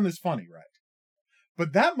 I found this funny, right?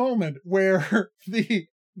 But that moment where the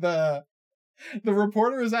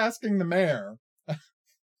reporter is asking the mayor,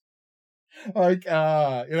 like,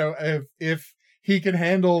 if he can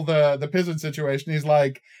handle the pigeon situation, he's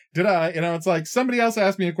like, it's like, somebody else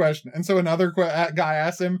asked me a question. And so another guy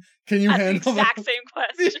asks him, can you handle the exact same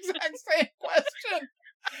question? The exact same question.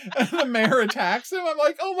 And the mayor attacks him. I'm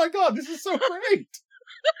like, oh my God, this is so great.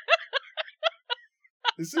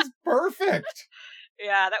 This is perfect.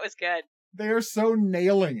 Yeah, that was good. They are so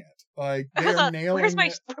nailing it. Like, they're nailing where's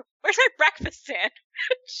my breakfast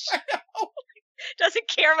sandwich? I know. Doesn't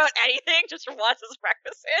care about anything, just wants his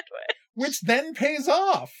breakfast sandwich. Which then pays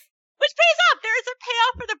off. Which pays off. There is a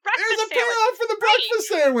payoff for the breakfast sandwich. There's a payoff for the breakfast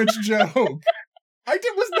sandwich joke. I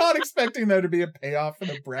was not expecting there to be a payoff for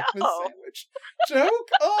the breakfast sandwich joke.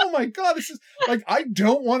 Oh my God. This is like, I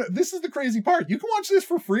don't want to. This is the crazy part. You can watch this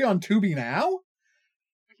for free on Tubi now.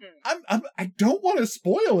 I don't want to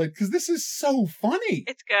spoil it because this is so funny.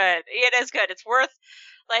 It's good. It is good. It's worth,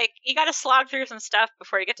 like, you got to slog through some stuff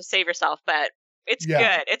before you get to save yourself, but it's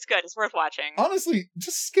good. It's good. It's worth watching. Honestly,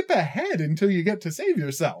 just skip ahead until you get to save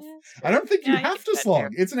yourself. I don't think you have to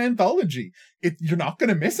slog. It's an anthology. You're not going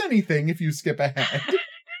to miss anything if you skip ahead.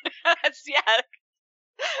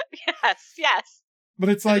 Yes. But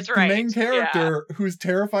it's like the main character who's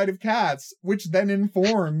terrified of cats, which then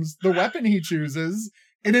informs the weapon he chooses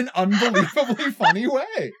in an unbelievably funny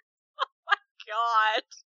way.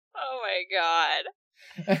 Oh my God.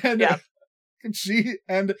 And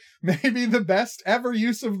and maybe the best ever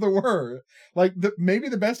use of the word, like maybe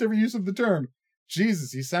the best ever use of the term,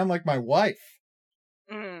 Jesus, you sound like my wife.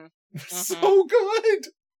 So good.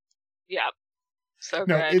 Yeah. So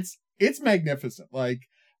no, good. It's magnificent. Like,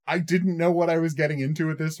 I didn't know what I was getting into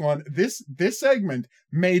with this one. This segment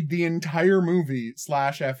made the entire movie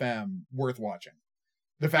 /FM worth watching.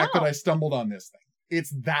 The fact that I stumbled on this thing.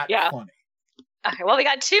 It's that funny. Okay, well, we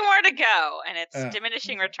got 2 more to go, and it's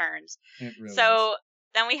diminishing returns. It really so is.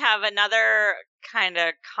 Then we have another kind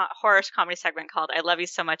of horror comedy segment called I Love You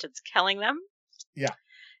So Much It's Killing Them. Yeah.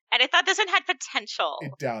 And I thought this one had potential.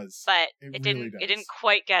 It does. But it didn't. Really does. It didn't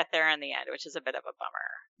quite get there in the end, which is a bit of a bummer.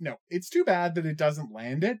 No, it's too bad that it doesn't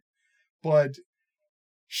land it, but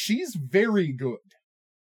she's very good.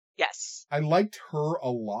 Yes. I liked her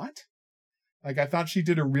a lot. Like, I thought she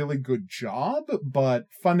did a really good job, but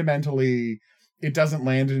fundamentally, it doesn't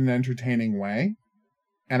land in an entertaining way.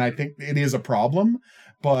 And I think it is a problem,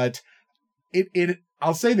 but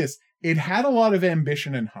I'll say this, it had a lot of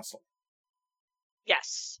ambition and hustle.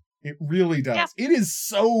 Yes. It really does. Yeah. It is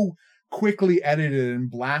so quickly edited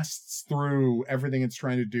and blasts through everything it's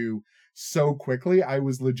trying to do so quickly. I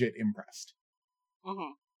was legit impressed.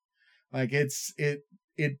 Mm-hmm. Like,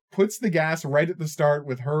 it puts the gas right at the start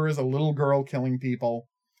with her as a little girl killing people,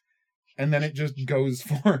 and then it just goes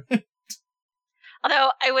for it.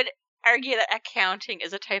 Although I would argue that accounting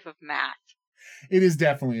is a type of math. It is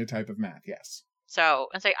definitely a type of math, yes. So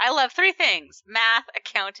it's like, I love 3 things: math,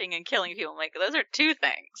 accounting, and killing people. I'm like, those are 2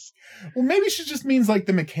 things. Well, maybe she just means like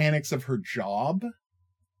the mechanics of her job.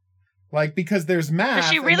 Like, because there's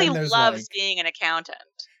math. She really loves being an accountant.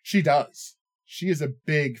 She does. She is a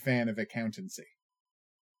big fan of accountancy.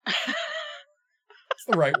 That's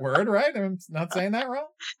the right word, right? I'm not saying that wrong.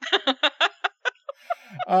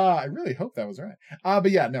 I really hope that was right.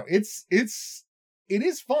 But yeah, no, it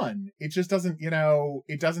is fun. It just doesn't,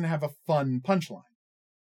 it doesn't have a fun punchline.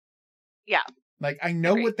 Yeah. Like, I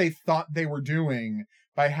know what they thought they were doing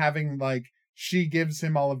by having, like, she gives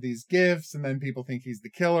him all of these gifts and then people think he's the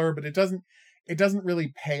killer, but it doesn't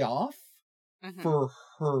really pay off for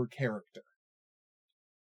her character.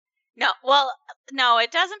 No,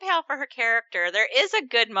 it doesn't pay off for her character. There is a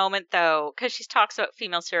good moment, though, because she talks about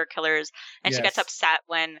female serial killers, and she gets upset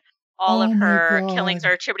when all of her killings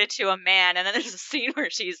are attributed to a man, and then there's a scene where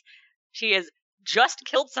she has just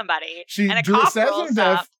killed somebody, and a cop rolls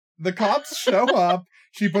up. The cops show up,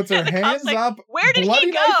 she puts her hands up, where did bloody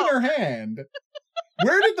he go? Knife in her hand.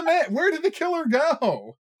 Where did the killer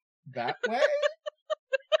go? That way?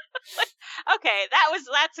 Okay,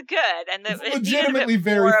 that's good, and it's legitimately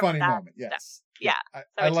very funny moment. Yes, yeah,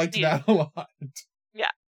 I liked that a lot.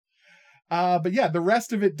 Yeah, but yeah, the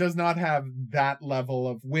rest of it does not have that level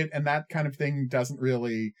of wit, and that kind of thing doesn't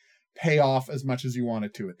really pay off as much as you want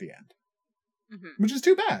it to at the end, which is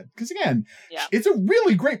too bad. Because again, it's a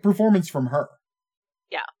really great performance from her.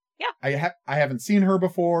 Yeah. I haven't seen her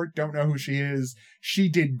before. Don't know who she is. She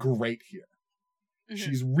did great here.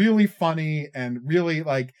 She's really funny and really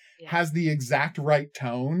has the exact right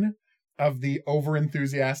tone of the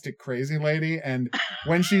over-enthusiastic crazy lady. And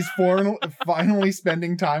when she's finally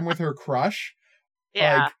spending time with her crush,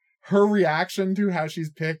 her reaction to how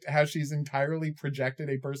she's entirely projected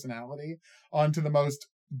a personality onto the most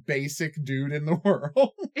basic dude in the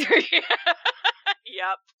world.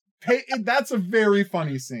 Yep. That's a very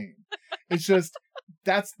funny scene. It's just,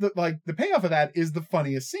 that's the payoff of that is the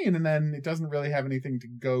funniest scene, and then it doesn't really have anything to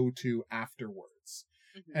go to afterwards.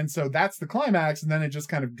 Mm-hmm. And so that's the climax, and then it just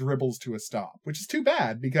kind of dribbles to a stop, which is too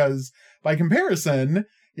bad, because by comparison,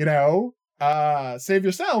 Save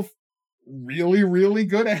Yourself, really, really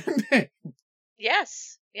good ending.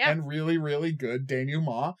 Yes. Yeah. And really, really good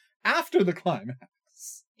denouement after the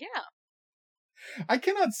climax. Yeah. I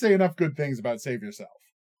cannot say enough good things about Save Yourself.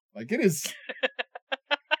 It is...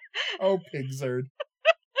 Oh, Pigzard.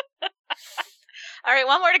 All right,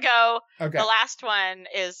 one more to go. Okay. The last one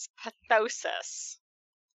is Pathosis.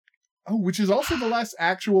 Oh, which is also the last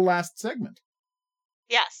segment.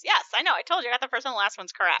 Yes, I know. I told you. I got the first one. The last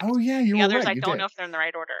one's correct. Oh, yeah, you were right. The others, I don't know if they're in the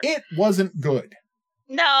right order. It wasn't good.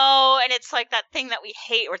 No, and it's like that thing that we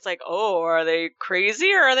hate where it's like, oh, are they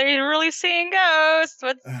crazy or are they really seeing ghosts?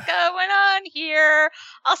 What's going on here?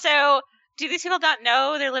 Also, do these people not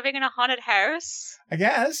know they're living in a haunted house? I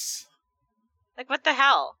guess. What the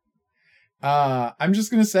hell? I'm just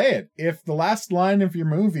going to say it. If the last line of your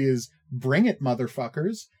movie is, "Bring it,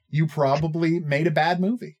 motherfuckers," you probably made a bad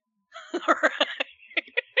movie.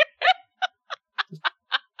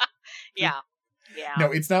 Yeah.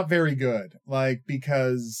 No, it's not very good.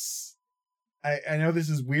 Because I know this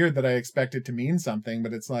is weird that I expect it to mean something,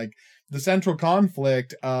 but it's the central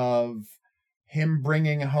conflict of him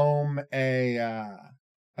bringing home a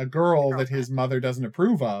girl that his mother doesn't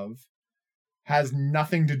approve of has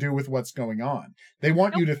nothing to do with what's going on. They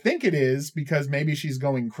want you to think it is because maybe she's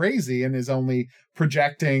going crazy and is only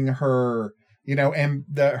projecting her,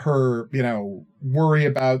 worry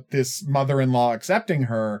about this mother-in-law accepting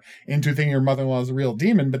her into thinking her mother-in-law is a real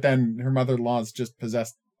demon, but then her mother-in-law is just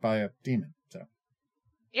possessed by a demon. So,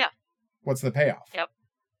 yeah. What's the payoff? Yep.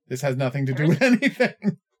 This has nothing to do with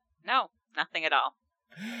anything. No, nothing at all.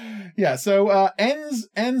 Yeah, so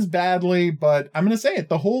ends badly, but I'm going to say it.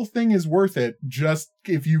 The whole thing is worth it just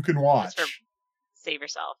if you can watch. Save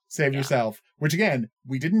Yourself. Save Yourself, which again,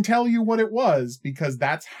 we didn't tell you what it was because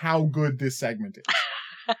that's how good this segment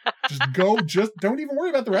is. Just don't even worry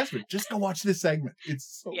about the rest of it. Just go watch this segment.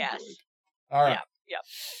 It's so good. All right. Yep.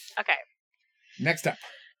 Okay. Next up.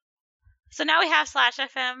 So now we have Slash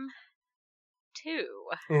FM 2.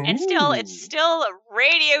 Ooh. And it's still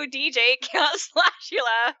radio DJ Count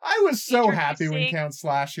Slashula. I was so happy when Count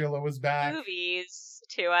Slashula was back. Movies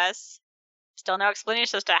to us. Still no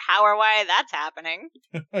explanation as to how or why that's happening.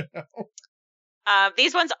 I know.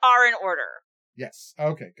 These ones are in order. Yes.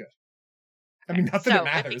 Okay, good. I mean, not that it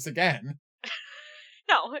matters, again.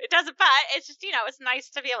 No, it doesn't, but it's just, it's nice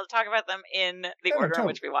to be able to talk about them in the order in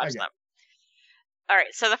which we watch them. All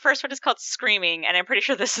right, so the first one is called Screaming, and I'm pretty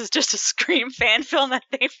sure this is just a Scream fan film that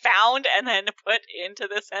they found and then put into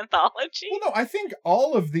this anthology. Well, no, I think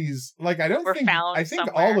all of these, I think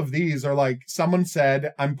all of these are someone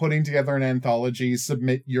said, I'm putting together an anthology,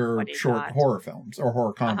 submit your short horror films or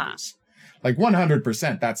horror comedies.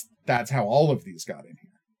 100%, that's how all of these got in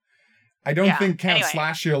here. I don't think Count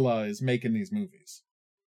Slashula is making these movies.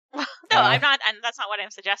 No, I'm not, and that's not what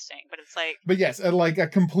I'm suggesting. But it's but yes, a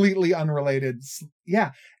completely unrelated,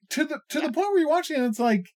 to the point where you're watching it,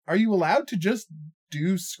 it's are you allowed to just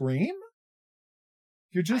do Scream?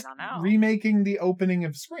 You're just remaking the opening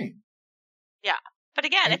of Scream. Yeah, but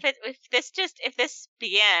again, if this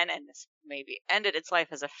began and this maybe ended its life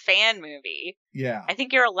as a fan movie, I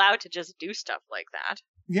think you're allowed to just do stuff like that.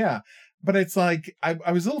 Yeah, but it's I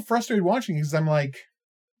was a little frustrated watching because I'm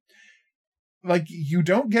you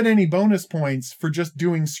don't get any bonus points for just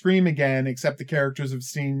doing Scream again, except the characters have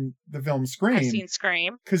seen the film Scream. I've seen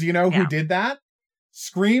Scream. Because you know who did that?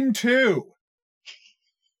 Scream 2.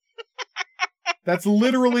 That's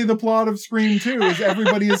literally the plot of Scream 2, is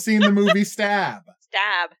everybody has seen the movie Stab.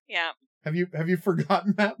 Stab, yeah. Have you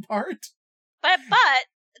forgotten that part? But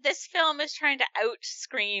this film is trying to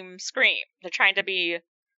out-Scream. They're trying to be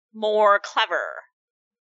more clever.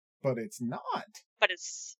 But it's not. But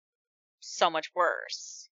it's so much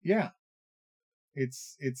worse. Yeah.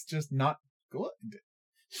 It's just not good.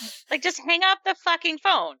 Just hang up the fucking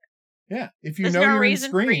phone. Yeah. If you know you're in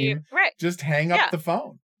Scream, just hang up the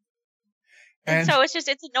phone. And so it's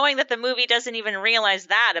annoying that the movie doesn't even realize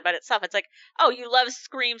that about itself. It's oh, you love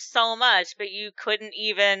Scream so much, but you couldn't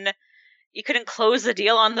even, you couldn't close the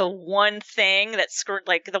deal on the one thing that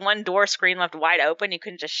like the one door screen left wide open. You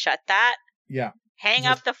couldn't just shut that. Yeah. Hang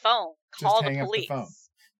up the phone. Call the police. Up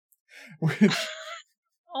the phone.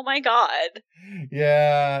 Oh my God.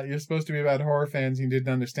 Yeah, you're supposed to be about horror fans. You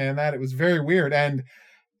didn't understand that. It was very weird. And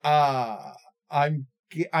I'm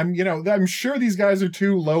sure these guys are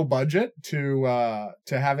too low budget to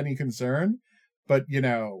have any concern, but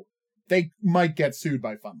they might get sued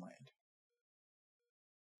by Funland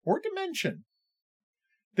or Dimension.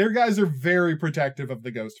 Their guys are very protective of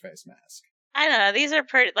the Ghostface mask. I don't know. These are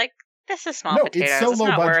pretty, like, this is small potatoes. It's so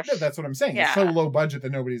low budget. Worth... That's what I'm saying. Yeah. It's so low budget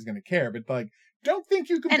that nobody's going to care. But, like, don't think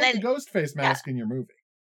you can put the Ghostface mask in your movie.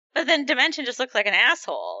 But then Dimension just looks like an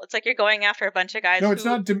asshole. It's like you're going after a bunch of guys it's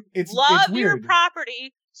not. It's love weird. Your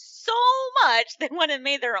property so much they went and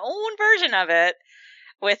made their own version of it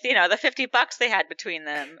with, the $50 they had between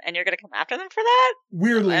them, and you're going to come after them for that?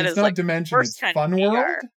 Weirdly, it's not Dimension, it's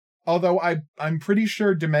Funworld. Although I'm pretty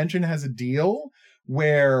sure Dimension has a deal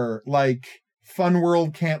where, like,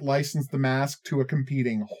 Funworld can't license the mask to a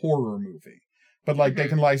competing horror movie. But, like, they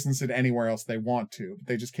can license it anywhere else they want to. But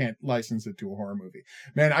they just can't license it to a horror movie.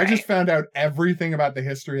 Man, right. I just found out everything about the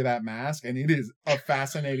history of that mask, and it is a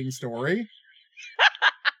fascinating story.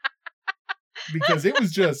 Because it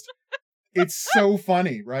was just... It's so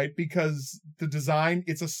funny, right? Because the design,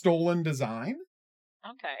 it's a stolen design.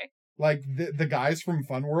 Okay. Like, the guys from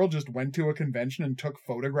Funworld just went to a convention and took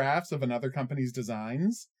photographs of another company's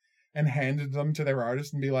designs and handed them to their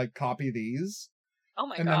artist and be like, copy these. Oh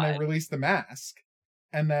my God. And then they released the mask.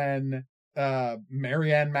 And then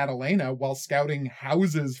Marianne Maddalena, while scouting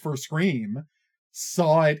houses for Scream,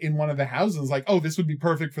 saw it in one of the houses, like, oh, this would be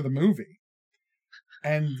perfect for the movie.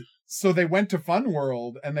 And so they went to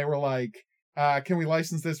Funworld and they were like, can we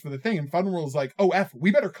license this for the thing? And Funworld's like, oh,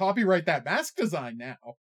 we better copyright that mask design now.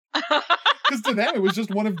 Because to them, it was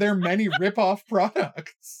just one of their many rip-off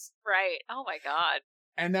products. Right. Oh my God.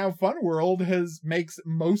 And now Funworld makes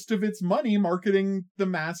most of its money marketing the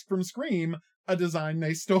mask from Scream, a design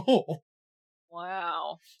they stole.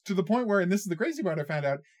 Wow. To the point where, and this is the crazy part I found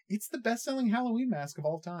out, it's the best-selling Halloween mask of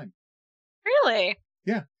all time. Really?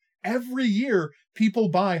 Yeah. Every year, people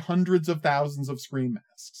buy hundreds of thousands of Scream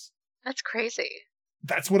masks. That's crazy.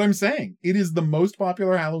 That's what I'm saying. It is the most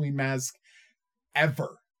popular Halloween mask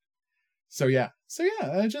ever. So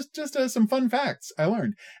just some fun facts I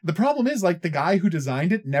learned. The problem is, like, the guy who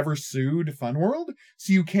designed it never sued Funworld,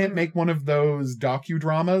 so you can't make one of those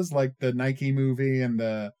docudramas like the Nike movie and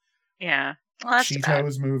the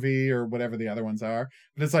Cheetos movie or whatever the other ones are.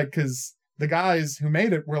 But it's like, because the guys who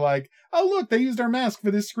made it were like, oh, look, they used our mask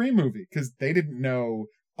for this Scream movie, because they didn't know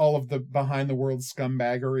all of the behind-the-world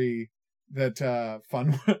scumbaggery that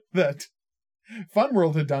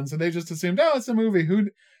Funworld had done, so they just assumed, oh, it's a movie.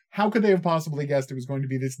 How could they have possibly guessed it was going to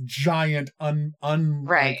be this giant,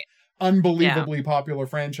 unbelievably popular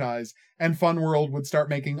franchise, and Funworld would start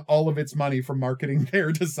making all of its money from marketing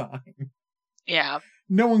their design? Yeah.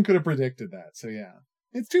 No one could have predicted that, so yeah.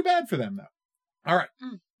 It's too bad for them, though. All right,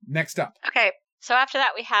 next up. Okay, so after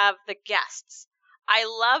that we have the guests. I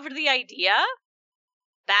loved the idea.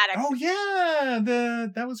 Oh, yeah,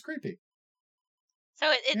 that was creepy.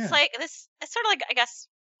 So it's like this, it's sort of like, I guess,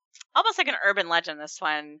 almost like an urban legend, this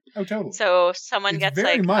one. Oh, totally. So someone gets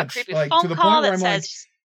like a creepy phone call that says...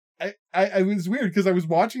 I was weird because I was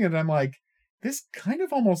watching it and I'm like, this kind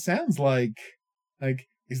of almost sounds like,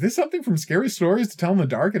 is this something from Scary Stories to Tell in the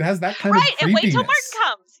Dark? It has that kind of creepiness. Right, and wait till Martin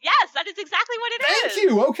comes. Yes, that is exactly what it is. Thank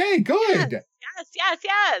you. Okay, good.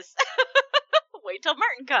 Yes. Wait till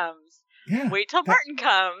Martin comes. Yeah. Wait till Martin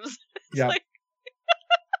comes. Yeah. Like...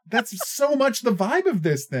 That's so much the vibe of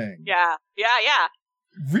this thing. Yeah.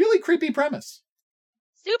 Really creepy premise.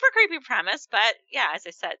 Super creepy premise, but yeah, as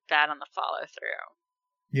I said, bad on the follow through.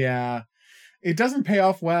 Yeah. It doesn't pay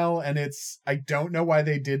off well, and I don't know why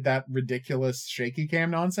they did that ridiculous shaky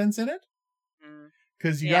cam nonsense in it.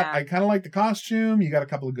 Because I kind of like the costume, you got a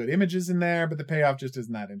couple of good images in there, but the payoff just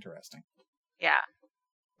isn't that interesting. Yeah.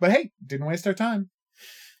 But hey, didn't waste our time.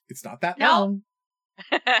 It's not that long.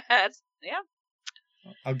 Yeah.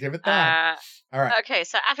 I'll give it that. All right. Okay,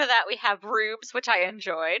 so after that we have Rubes, which I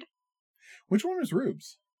enjoyed. Which one was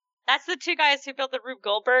Rubes? That's the two guys who built the Rube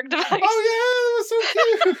Goldberg device. Oh, yeah, that was so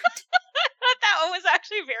cute. I thought that one was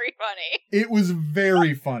actually very funny. It was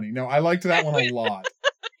very funny. No, I liked that one a lot.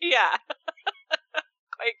 Yeah.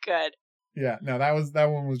 Quite good. Yeah, no, that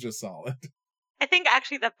one was just solid. I think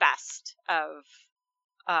actually the best of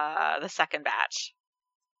the second batch.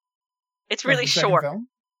 It's really short. Film?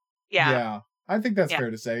 Yeah. I think that's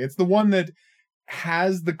fair to say. It's the one that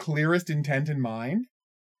has the clearest intent in mind,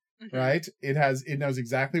 right? It knows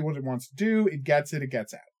exactly what it wants to do. It gets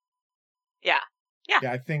out. Yeah.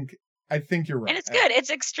 I think you're right. And it's good.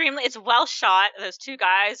 It's well shot. Those two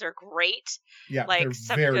guys are great. Yeah, like they're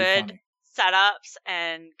some very good funny. setups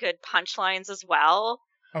and good punchlines as well.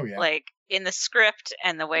 Oh yeah. Like in the script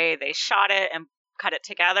and the way they shot it and cut it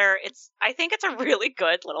together. I think it's a really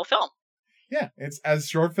good little film. Yeah, it's as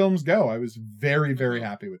short films go. I was very, very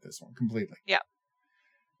happy with this one completely. Yeah.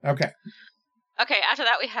 Okay. Okay, after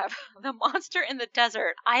that we have The Monster in the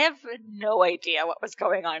Desert. I have no idea what was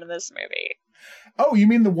going on in this movie. Oh, you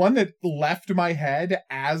mean the one that left my head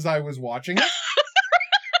as I was watching it?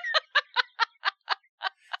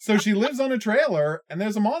 So she lives on a trailer and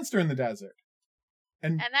there's a monster in the desert.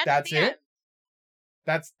 And that's it?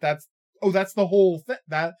 That's the whole thing.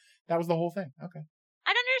 That was the whole thing. Okay.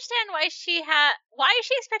 I don't understand why is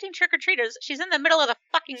she expecting trick-or-treaters? She's in the middle of the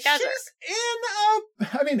fucking desert.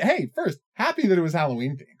 I mean, hey, first, happy that it was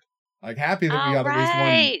Halloween themed. Like, happy that we got at least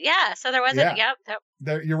one. Yeah, so there wasn't,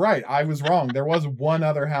 You're right, I was wrong. There was one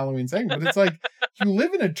other Halloween segment, but it's like, you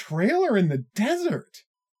live in a trailer in the desert.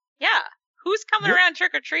 Yeah, who's coming around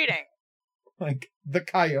trick-or-treating? Like, the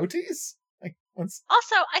coyotes? Like, what's...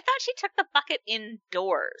 Also, I thought she took the bucket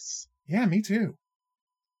indoors. Yeah, me too.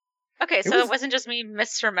 Okay, so it wasn't just me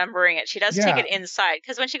misremembering it. She does take it inside.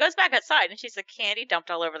 Because when she goes back outside and she's the candy dumped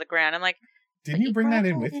all over the ground, I'm like... Didn't you bring that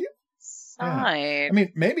in with you? Yeah. I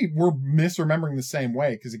mean, maybe we're misremembering the same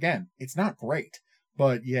way, because again, it's not great.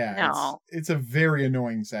 But yeah, it's a very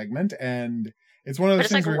annoying segment, and it's one of those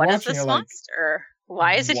things where you're watching, you're like... monster?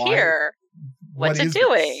 Why is it here? What's it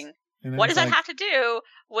doing? What does that have to do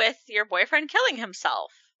with your boyfriend killing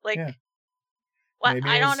himself? Like, what?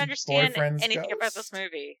 I don't understand anything about this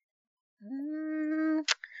movie. And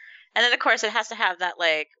then, of course, it has to have that,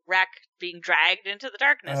 like, Rack being dragged into the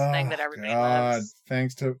darkness thing that everybody loves.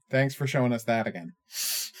 Thanks for showing us that again.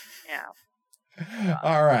 Yeah.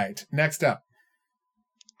 All right. Next up.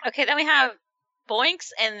 Okay, then we have Boinks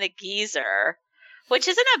and the Geezer, which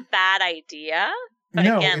isn't a bad idea, but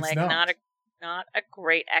again, like, not a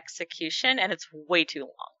great execution, and it's way too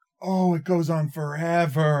long. Oh, it goes on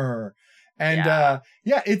forever. And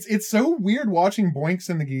it's so weird watching Boinks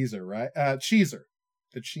and the Geezer, right? Cheezer.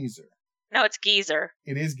 The Cheezer. No, it's Geezer.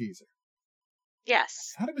 It is Geezer.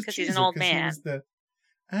 Yes. I thought it was because he's an old man.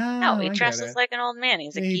 No, he dresses like an old man.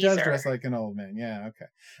 He's a geezer. He does dress like an old man. Yeah, okay.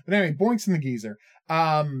 But anyway, Boinks and the Geezer.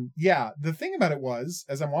 The thing about it was,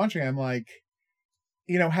 as I'm watching, I'm like,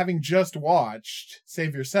 having just watched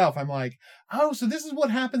Save Yourself, I'm like, oh, so this is what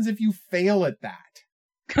happens if you fail at that.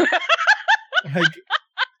 Like,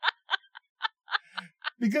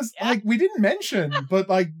 because we didn't mention, but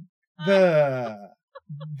like the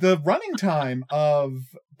running time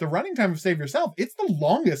of Save Yourself, it's the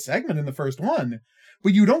longest segment in the first one,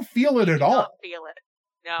 but you don't feel it at all. Don't feel it.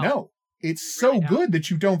 No. It's so good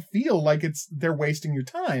that you don't feel like they're wasting your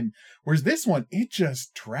time. Whereas this one, it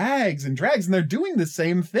just drags and drags, and they're doing the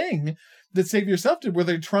same thing that Save Yourself did, where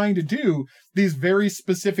they're trying to do these very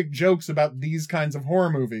specific jokes about these kinds of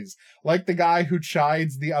horror movies. Like the guy who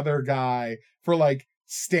chides the other guy for, like,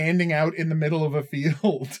 standing out in the middle of a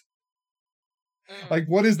field. Like,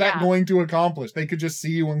 what is that going to accomplish? They could just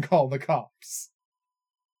see you and call the cops.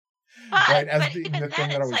 Right? As the thing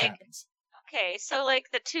that always happens. Okay, so,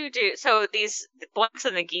 like, the two dudes... So, these Boinks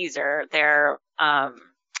and the Geezer, they're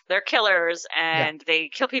killers, and they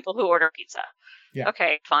kill people who order pizza. Yeah.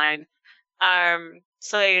 Okay, fine.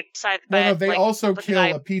 So they decide... they also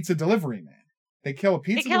kill a pizza delivery man. They kill a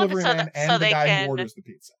pizza delivery man and the guy who orders the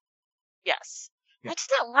pizza. Yes. Yeah. That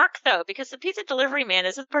doesn't work, though, because the pizza delivery man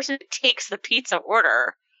is the person who takes the pizza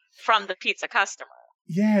order from the pizza customer.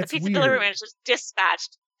 Yeah, it's weird. The pizza delivery man is just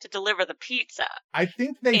dispatched to deliver the pizza. I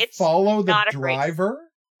think they follow the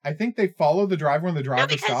driver. I think they follow the driver when the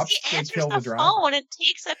driver stops. They kill the driver. Phone and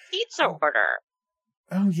takes a pizza order.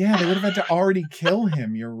 Oh yeah, they would have had to already kill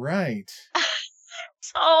him. You're right.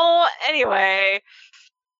 So anyway,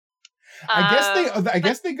 I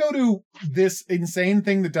guess they go to this insane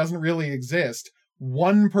thing that doesn't really exist.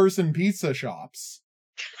 One-person pizza shops,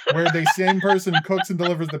 where the same person cooks and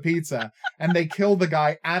delivers the pizza, and they kill the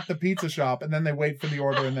guy at the pizza shop, and then they wait for the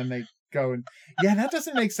order, and then they go and... Yeah, that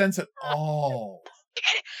doesn't make sense at all.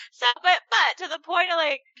 So, but to the point of,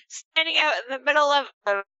 like, standing out in the middle of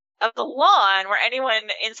the lawn where anyone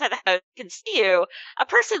inside the house can see you, a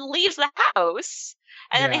person leaves the house,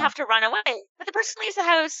 and then they have to run away. But the person leaves the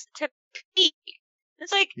house to pee.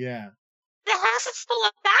 It's like... Yeah. The house is full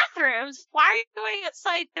of bathrooms. Why are you going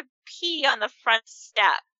outside to pee on the front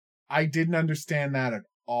step? I didn't understand that at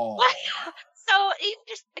all. What? So even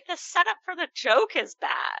just like the setup for the joke is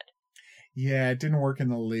bad. Yeah, it didn't work in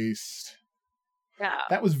the least. Yeah.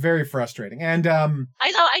 That was very frustrating. And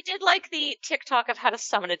I did like the TikTok of how to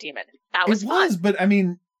summon a demon. That was fun. but I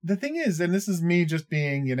mean, the thing is, and this is me just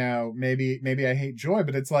being, maybe I hate Joy,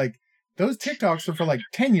 but it's like those TikToks are for like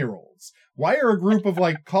 10-year-olds. Why are a group of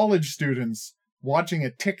like college students watching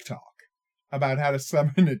a TikTok about how to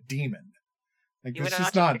summon a demon? Like, you would it's watch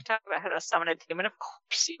just not. a TikTok about how to summon a demon? Of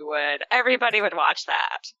course you would. Everybody would watch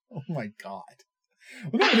that. Oh my God.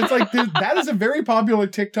 Well, no, but it's like that is a very popular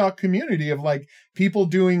TikTok community of like people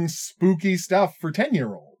doing spooky stuff for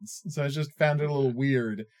 10-year-olds. So I just found it a little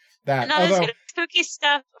weird that. And that is spooky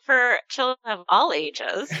stuff for children of all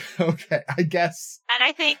ages. Okay, I guess. And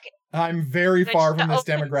I think I'm very far from this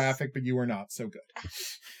demographic, but you are not so good.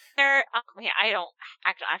 I don't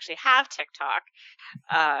actually have TikTok,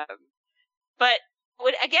 but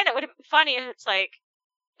it would have been funny if it's like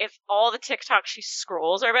if all the TikToks she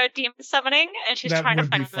scrolls are about demon summoning, and she's trying to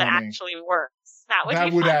find one that actually works. That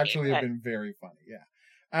would actually have been very funny. Yeah.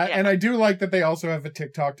 And I do like that they also have a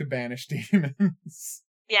TikTok to banish demons.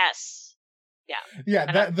 Yes. Yeah.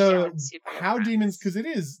 Yeah. How demons, because it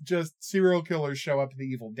is just serial killers show up at the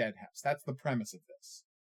Evil Dead house. That's the premise of this.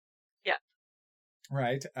 Yeah.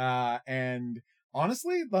 Right. And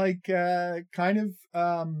honestly, like, kind of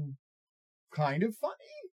funny. Kind of.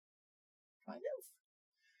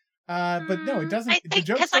 But no, it doesn't. The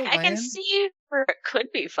jokes don't land. I can see where it could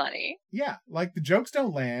be funny. Yeah, like the jokes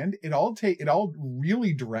don't land. It all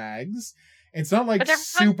really drags. It's not like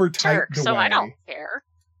super tight. So I don't care.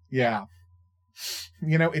 Yeah.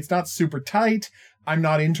 It's not super tight. I'm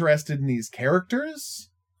not interested in these characters.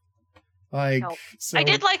 Like, nope. So I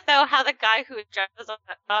did like though how the guy who dresses up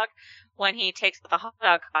that dog, when he takes the hot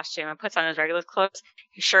dog costume and puts on his regular clothes,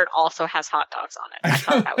 his shirt also has hot dogs on it. I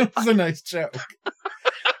thought that was a nice joke.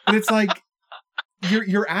 But it's like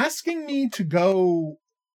you're asking me to go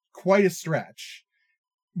quite a stretch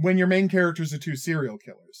when your main characters are two serial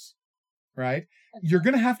killers, right? You're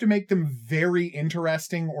going to have to make them very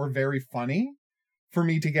interesting or very funny for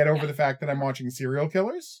me to get over the fact that I'm watching serial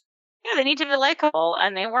killers. Yeah, they need to be likable,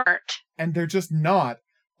 and they weren't. And they're just not.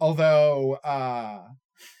 Although,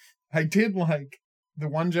 I did like, the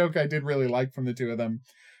one joke I did really like from the two of them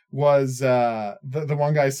was the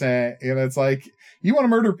one guy saying, it's like, you want to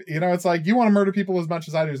murder, it's like, you want to murder people as much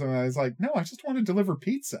as I do. And it's like, no, I just want to deliver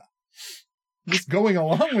pizza. I'm just going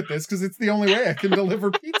along with this because it's the only way I can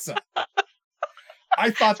deliver pizza. I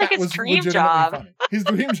thought that was legitimately funny. His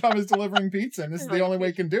dream job is delivering pizza, and this is the only way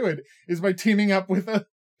he can do it, is by teaming up with a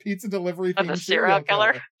pizza delivery themed serial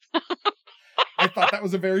killer. I thought that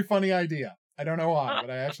was a very funny idea. I don't know why, but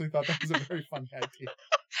I actually thought that was a very funny idea.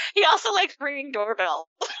 He also likes ringing doorbells.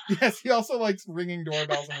 Yes, he also likes ringing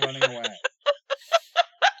doorbells and running away.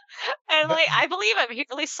 And I believe him. He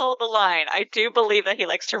really sold the line. I do believe that he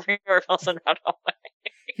likes to ring doorbells and run away.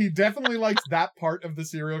 He definitely likes that part of the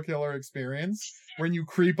serial killer experience, when you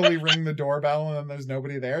creepily ring the doorbell and then there's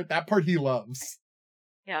nobody there. That part he loves.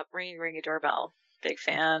 Yeah, ring a doorbell. Big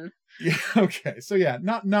fan. Yeah, okay. So yeah,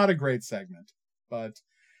 not a great segment, but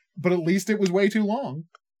at least it was way too long.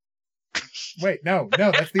 Wait, no,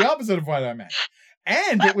 that's the opposite of what I meant.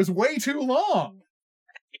 And it was way too long.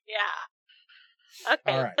 Yeah.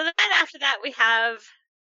 Okay. All right. So then after that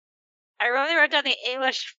I really wrote down the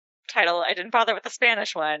English title. I didn't bother with the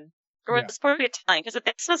Spanish one. Or it's supposed to be Italian, because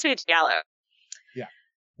it's supposed to be Giallo. Yeah.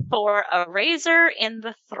 For a razor in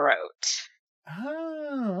the throat.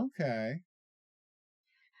 Oh, okay.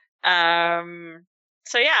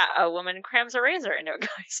 So yeah, a woman crams a razor into a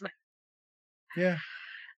guy's mouth. Yeah.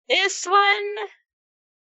 This one,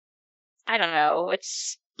 I don't know.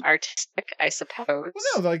 It's artistic, I suppose. Well,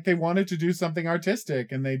 no, like they wanted to do something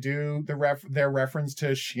artistic, and they do their reference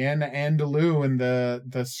to Chien Andalou and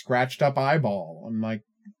the scratched up eyeball. I'm like,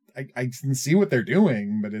 I can see what they're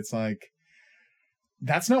doing, but it's like,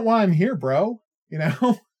 that's not why I'm here, bro.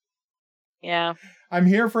 Yeah. I'm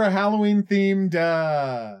here for a Halloween themed,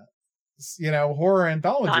 horror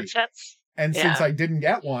anthology. Nonsense. And since I didn't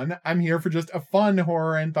get one, I'm here for just a fun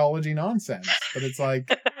horror anthology nonsense. But it's like,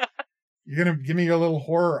 you're going to give me a little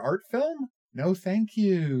horror art film? No, thank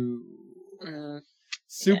you.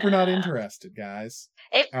 Super not interested, guys.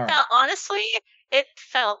 Honestly, it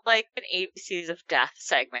felt like an ABCs of Death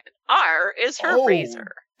segment. R is her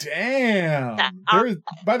razor. Damn.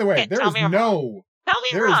 By the way, there is no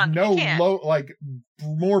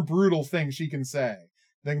more brutal thing she can say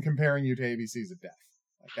than comparing you to ABCs of Death.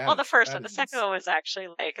 Well, the first one. The second one was actually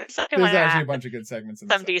there's actually a bunch of good segments in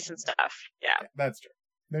some decent stuff. Yeah, that's true.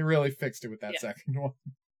 They really fixed it with that second one.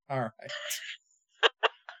 All right.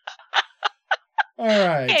 All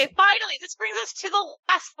right. Okay, finally, this brings us to the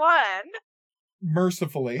last one.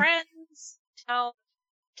 Mercifully. Friends don't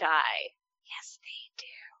die. Yes, they do.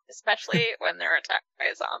 Especially when they're attacked by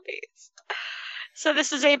zombies. So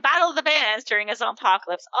this is a battle of the bands during a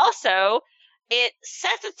zompocalypse. Also, it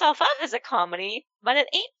sets itself up as a comedy, but it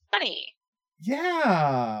ain't funny.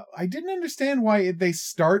 Yeah, I didn't understand why they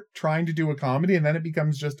start trying to do a comedy and then it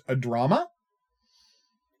becomes just a drama.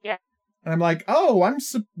 Yeah. And I'm like, oh,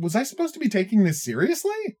 was I supposed to be taking this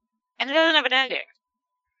seriously? And it doesn't have an ending.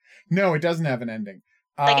 No, it doesn't have an ending.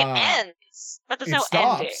 Like, it ends, but there's no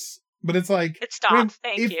ending. But it's like, it stops.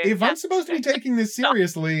 Thank you. If I'm supposed to be taking this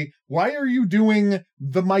seriously, why are you doing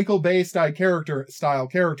the Michael Bay style character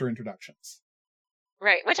introductions?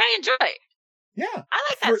 Right, which I enjoy. Yeah, I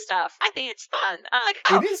like that stuff. I think it's fun. I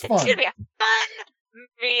like, it is fun. It's gonna be a fun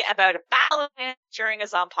movie about a battle during a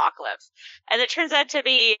zompocalypse, and it turns out to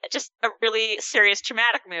be just a really serious,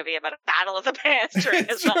 traumatic movie about a battle of the bands during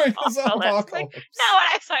a zompocalypse. Like, not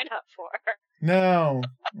what I signed up for. No,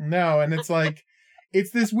 and it's like,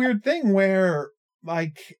 it's this weird thing where,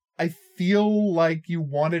 like, I feel like you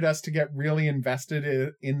wanted us to get really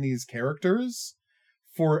invested in these characters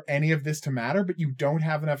for any of this to matter, but you don't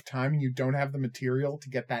have enough time and you don't have the material to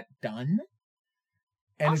get that done.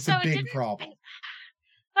 And also, it's a big problem.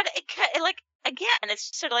 But again,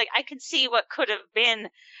 it's sort of like, I can see what could have been,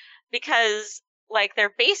 because, like, their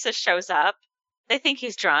bassist shows up. They think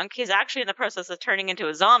he's drunk. He's actually in the process of turning into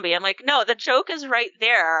a zombie. I'm like, no, the joke is right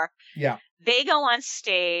there. Yeah. They go on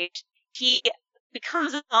stage. He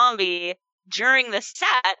becomes a zombie during the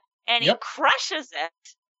set, and he crushes it.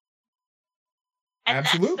 And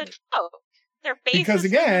absolutely. That's the joke. Their bass because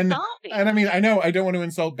again, and I mean, I know I don't want to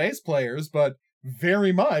insult bass players, but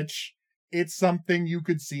very much it's something you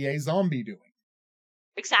could see a zombie doing.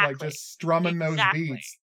 Exactly. Like just strumming those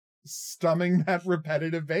beats, strumming that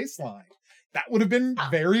repetitive bass line. That would have been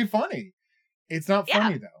very funny. It's not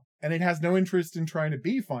funny though. And it has no interest in trying to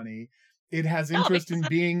be funny. It has interest in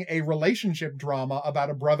being a relationship drama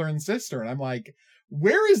about a brother and sister. And I'm like,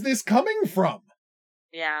 where is this coming from?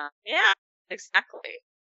 Yeah, exactly.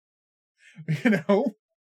 You know?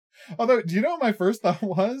 Although, do you know what my first thought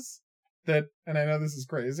was? That, and I know this is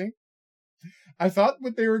crazy, I thought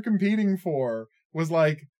what they were competing for was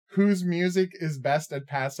like, whose music is best at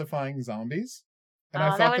pacifying zombies? And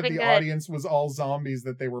I thought that the audience was all zombies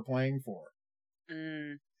that they were playing for. I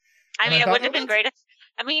mean, it would have been great if,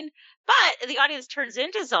 but the audience turns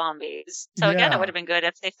into zombies. So again, it would have been good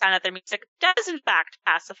if they found out their music does in fact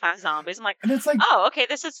pacify zombies. I'm like, and it's like, oh, okay,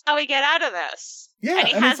 this is how we get out of this. Yeah, and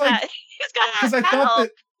he has that. He's got that pedal.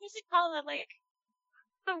 What's he call it? Like,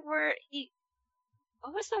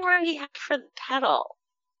 what was the word he had for the pedal?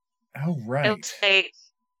 Oh, right. It was like,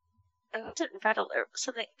 it wasn't red alert,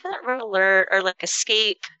 something. It wasn't red alert or like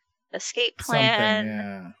escape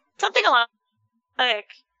plan. Something along like,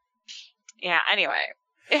 anyway.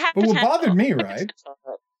 But what bothered me, right?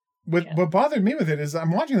 What bothered me with it is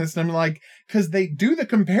I'm watching this and I'm like, because they do the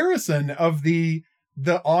comparison of the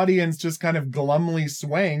audience just kind of glumly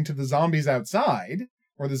swaying to the zombies outside,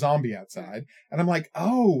 or the zombie outside. And I'm like,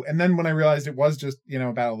 oh, and then when I realized it was just,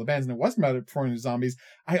 a battle of the bands and it wasn't about it performing to zombies,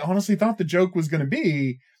 I honestly thought the joke was going to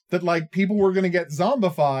be that, like, people were going to get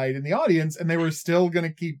zombified in the audience and they were still going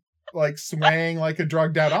to keep, like, swaying like a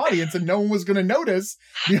drugged out audience and no one was going to notice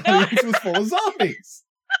the audience was full of zombies.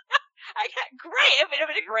 Great. It would have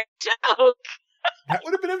been a great joke. That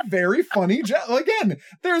would have been a very funny joke. Again,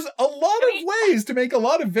 there's a lot of ways to make a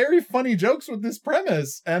lot of very funny jokes with this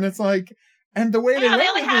premise. And it's like, and the way they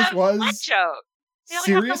went with this was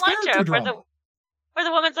serious character drama. Where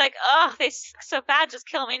the woman's like, oh, they suck so bad, just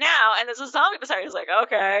kill me now. And there's a zombie beside her who's like,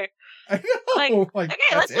 okay. I know. Like, okay,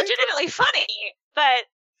 that's legitimately funny. But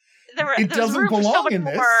it doesn't belong in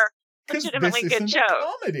this. Legitimately good joke.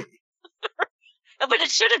 Comedy. But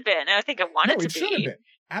it should have been. I think it wanted to be. It should have been.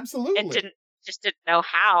 Absolutely. It didn't know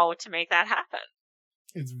how to make that happen.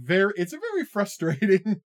 It's a very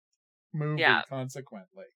frustrating movie,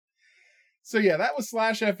 consequently. So that was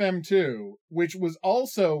Slash FM 2, which was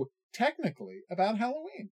also technically about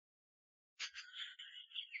Halloween.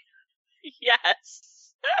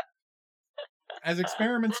 Yes. As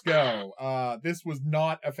experiments go, this was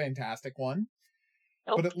not a fantastic one,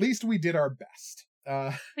 but at least we did our best.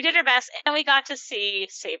 We did our best, and we got to see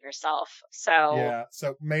Save Yourself. So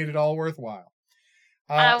made it all worthwhile.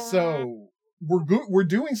 So we're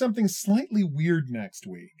doing something slightly weird next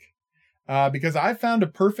week, because I found a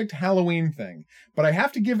perfect Halloween thing, but I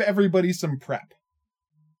have to give everybody some prep.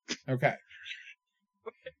 Okay,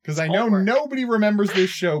 because I know nobody remembers this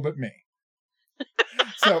show but me.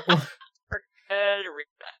 So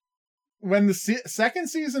when the second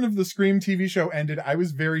season of the Scream TV show ended, I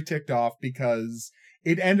was very ticked off because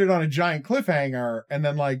it ended on a giant cliffhanger, and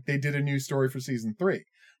then, like, they did a new story for season 3.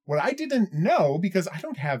 what I didn't know, because I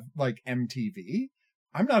don't have like MTV,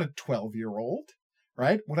 I'm not a 12-year-old,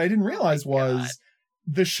 right? What I didn't realize was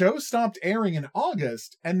the show stopped airing in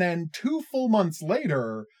August, and then 2 full months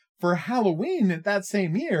later, for Halloween that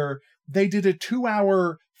same year, they did a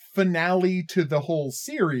 2-hour finale to the whole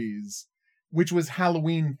series, which was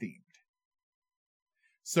Halloween themed.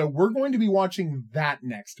 So we're going to be watching that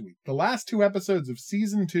next week. The last 2 episodes of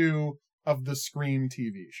season 2 of the Scream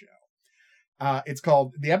TV show.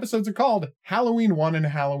 The episodes are called Halloween 1 and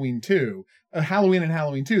Halloween 2. Halloween and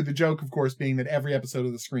Halloween 2, the joke, of course, being that every episode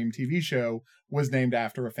of the Scream TV show was named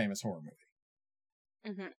after a famous horror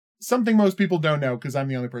movie. Mm-hmm. Something most people don't know, because I'm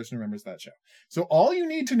the only person who remembers that show. So all you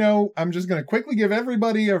need to know, I'm just going to quickly give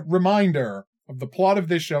everybody a reminder of the plot of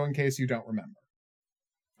this show in case you don't remember.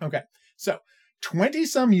 Okay, so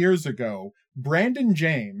 20-some years ago, Brandon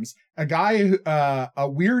James, a guy, a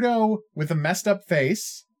weirdo with a messed up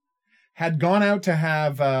face, had gone out to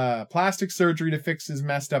have plastic surgery to fix his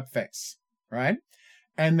messed up face, right?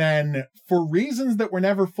 And then, for reasons that were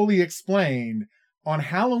never fully explained, on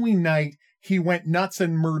Halloween night, he went nuts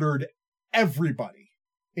and murdered everybody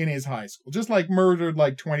in his high school. Just like murdered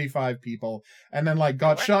like 25 people, and then like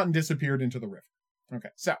got shot and disappeared into the river. Okay,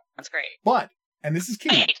 so. That's great. But, and this is key.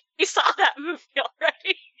 Wait, we saw that movie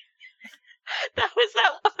already. That was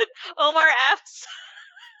that one with Omar Epps.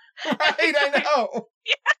 Right, I know.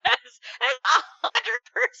 Yes, and 100%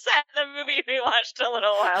 the movie we watched a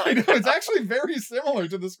little while ago. I know, it's actually very similar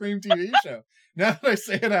to the Scream TV show. Now that I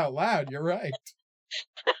say it out loud, you're right.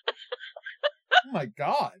 Oh my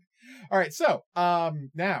God. All right, so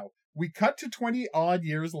now we cut to 20 odd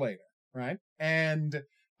years later, right? And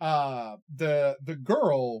the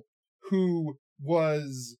girl who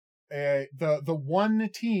was the one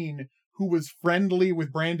teen who was friendly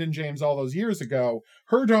with Brandon James all those years ago,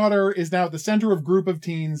 her daughter is now at the center of a group of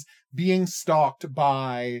teens being stalked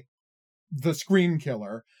by the Scream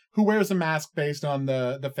Killer, who wears a mask based on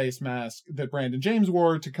the face mask that Brandon James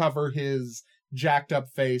wore to cover his jacked up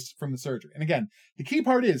face from the surgery. And again, the key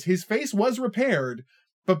part is his face was repaired,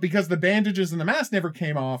 but because the bandages and the mask never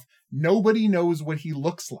came off, nobody knows what he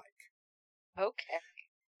looks like. Okay.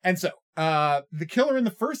 And so, the killer in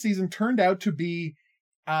the first season turned out to be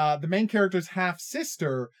the main character's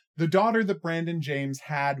half-sister, the daughter that Brandon James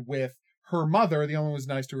had with her mother, the only one who was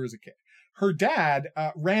nice to her as a kid. Her dad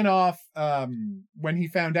ran off when he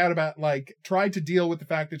found out about, tried to deal with the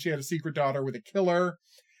fact that she had a secret daughter with a killer,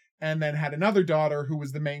 and then had another daughter who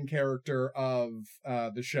was the main character of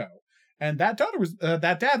the show. And that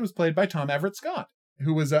dad was played by Tom Everett Scott,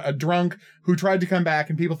 who was a drunk who tried to come back,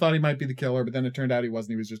 and people thought he might be the killer, but then it turned out he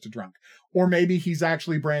wasn't. He was just a drunk. Or maybe he's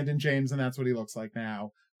actually Brandon James, and that's what he looks like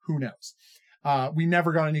now. Who knows? We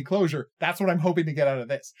never got any closure. That's what I'm hoping to get out of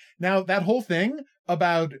this. Now, that whole thing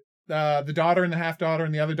about the daughter and the half-daughter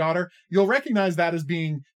and the other daughter, you'll recognize that as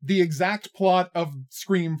being the exact plot of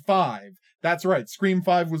Scream 5. That's right. Scream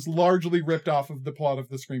 5 was largely ripped off of the plot of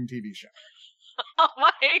the Scream TV show. Oh my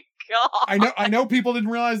God. I know people didn't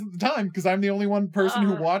realize at the time, because I'm the only one person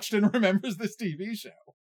who watched and remembers this TV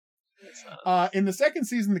show. In the second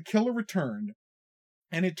season, the killer returned,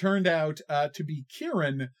 and it turned out to be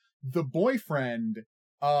Kieran, the boyfriend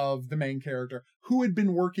of the main character, who had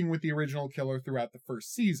been working with the original killer throughout the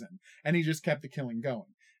first season, and he just kept the killing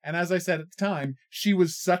going. And as I said at the time, she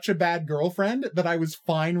was such a bad girlfriend that I was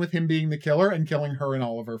fine with him being the killer and killing her and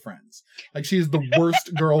all of her friends. Like, she is the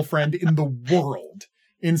worst girlfriend in the world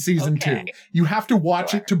in season 2. You have to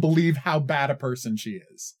watch it to believe how bad a person she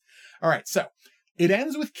is. All right, so it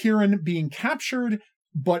ends with Kieran being captured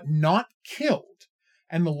but not killed.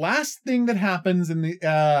 And the last thing that happens in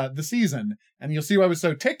the season, and you'll see why I was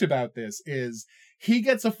so ticked about this, is he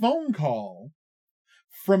gets a phone call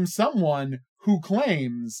from someone who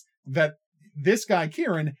claims that this guy,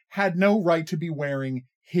 Kieran, had no right to be wearing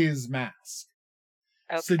his mask.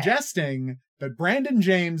 Suggesting that Brandon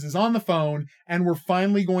James is on the phone, and we're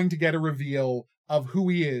finally going to get a reveal of who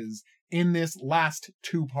he is in this last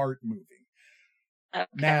 2-part movie.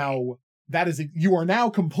 Now, you are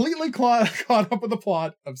now completely caught up with the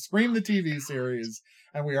plot of Scream the TV series,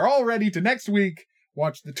 and we are all ready to next week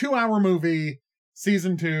watch the 2-hour movie,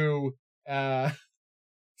 season 2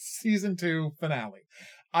 finale.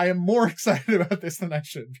 I am more excited about this than I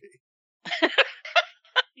should be.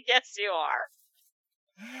 Yes, you are.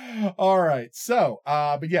 All right. So,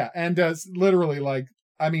 but yeah, and literally,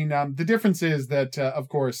 the difference is that, of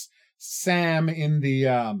course, Sam in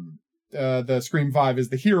the Scream 5 is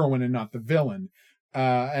the heroine and not the villain.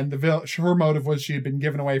 And her motive was she had been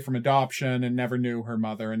given away from adoption and never knew her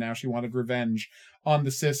mother, and now she wanted revenge on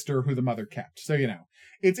the sister who the mother kept. So,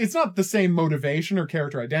 it's not the same motivation or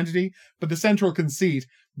character identity, but the central conceit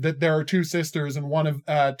that there are two sisters and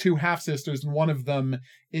two half sisters, and one of them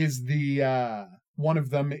is the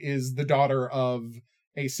daughter of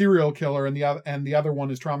a serial killer, and the other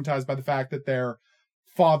one is traumatized by the fact that their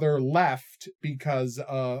father left because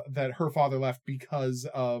her father left because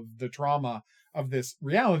of the trauma of this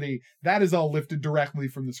reality. That is all lifted directly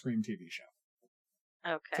from the Scream TV show.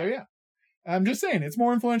 Okay. So yeah, I'm just saying it's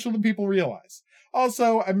more influential than people realize.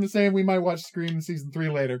 Also, I'm just saying we might watch Scream season 3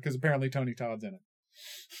 later because apparently Tony Todd's in it.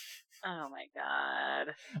 Oh my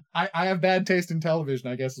god. I have bad taste in television,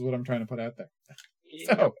 I guess is what I'm trying to put out there.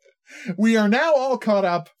 Yep. So, we are now all caught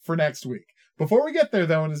up for next week. Before we get there,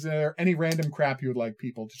 though, is there any random crap you would like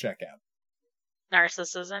people to check out?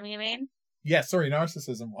 Narcissism, you mean? Yes, sorry,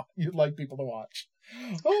 narcissism. You'd like people to watch.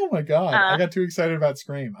 Oh my god, I got too excited about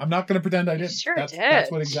Scream. I'm not going to pretend I didn't. Sure that's, did.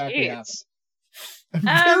 That's what exactly happened. I'm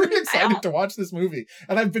very excited to watch this movie,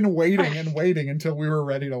 and I've been waiting and waiting until we were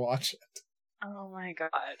ready to watch it. Oh my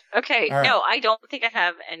god. Okay, right. No, I don't think I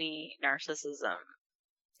have any narcissism.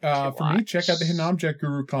 For me, check out the Hidden Object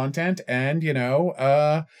Guru content, and,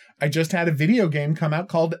 I just had a video game come out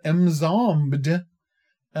called Mzombed,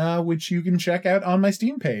 which you can check out on my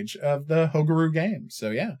Steam page of the Hoguru game.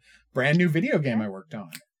 So yeah, brand new video game I worked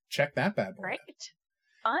on. Check that bad boy out.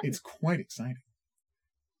 Fun. It's quite exciting.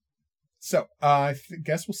 So, I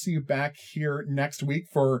guess we'll see you back here next week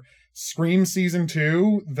for Scream Season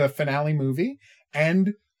 2, the finale movie,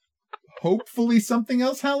 and hopefully something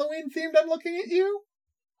else Halloween-themed. I'm looking at you.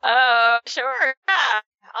 Sure. Yeah,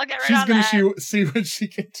 I'll get right on that. She's going to see what she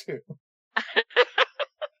can do.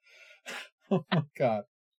 Oh, my God.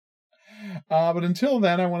 But until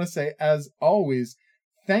then, I want to say, as always,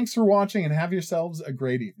 thanks for watching and have yourselves a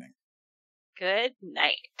great evening. Good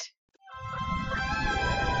night.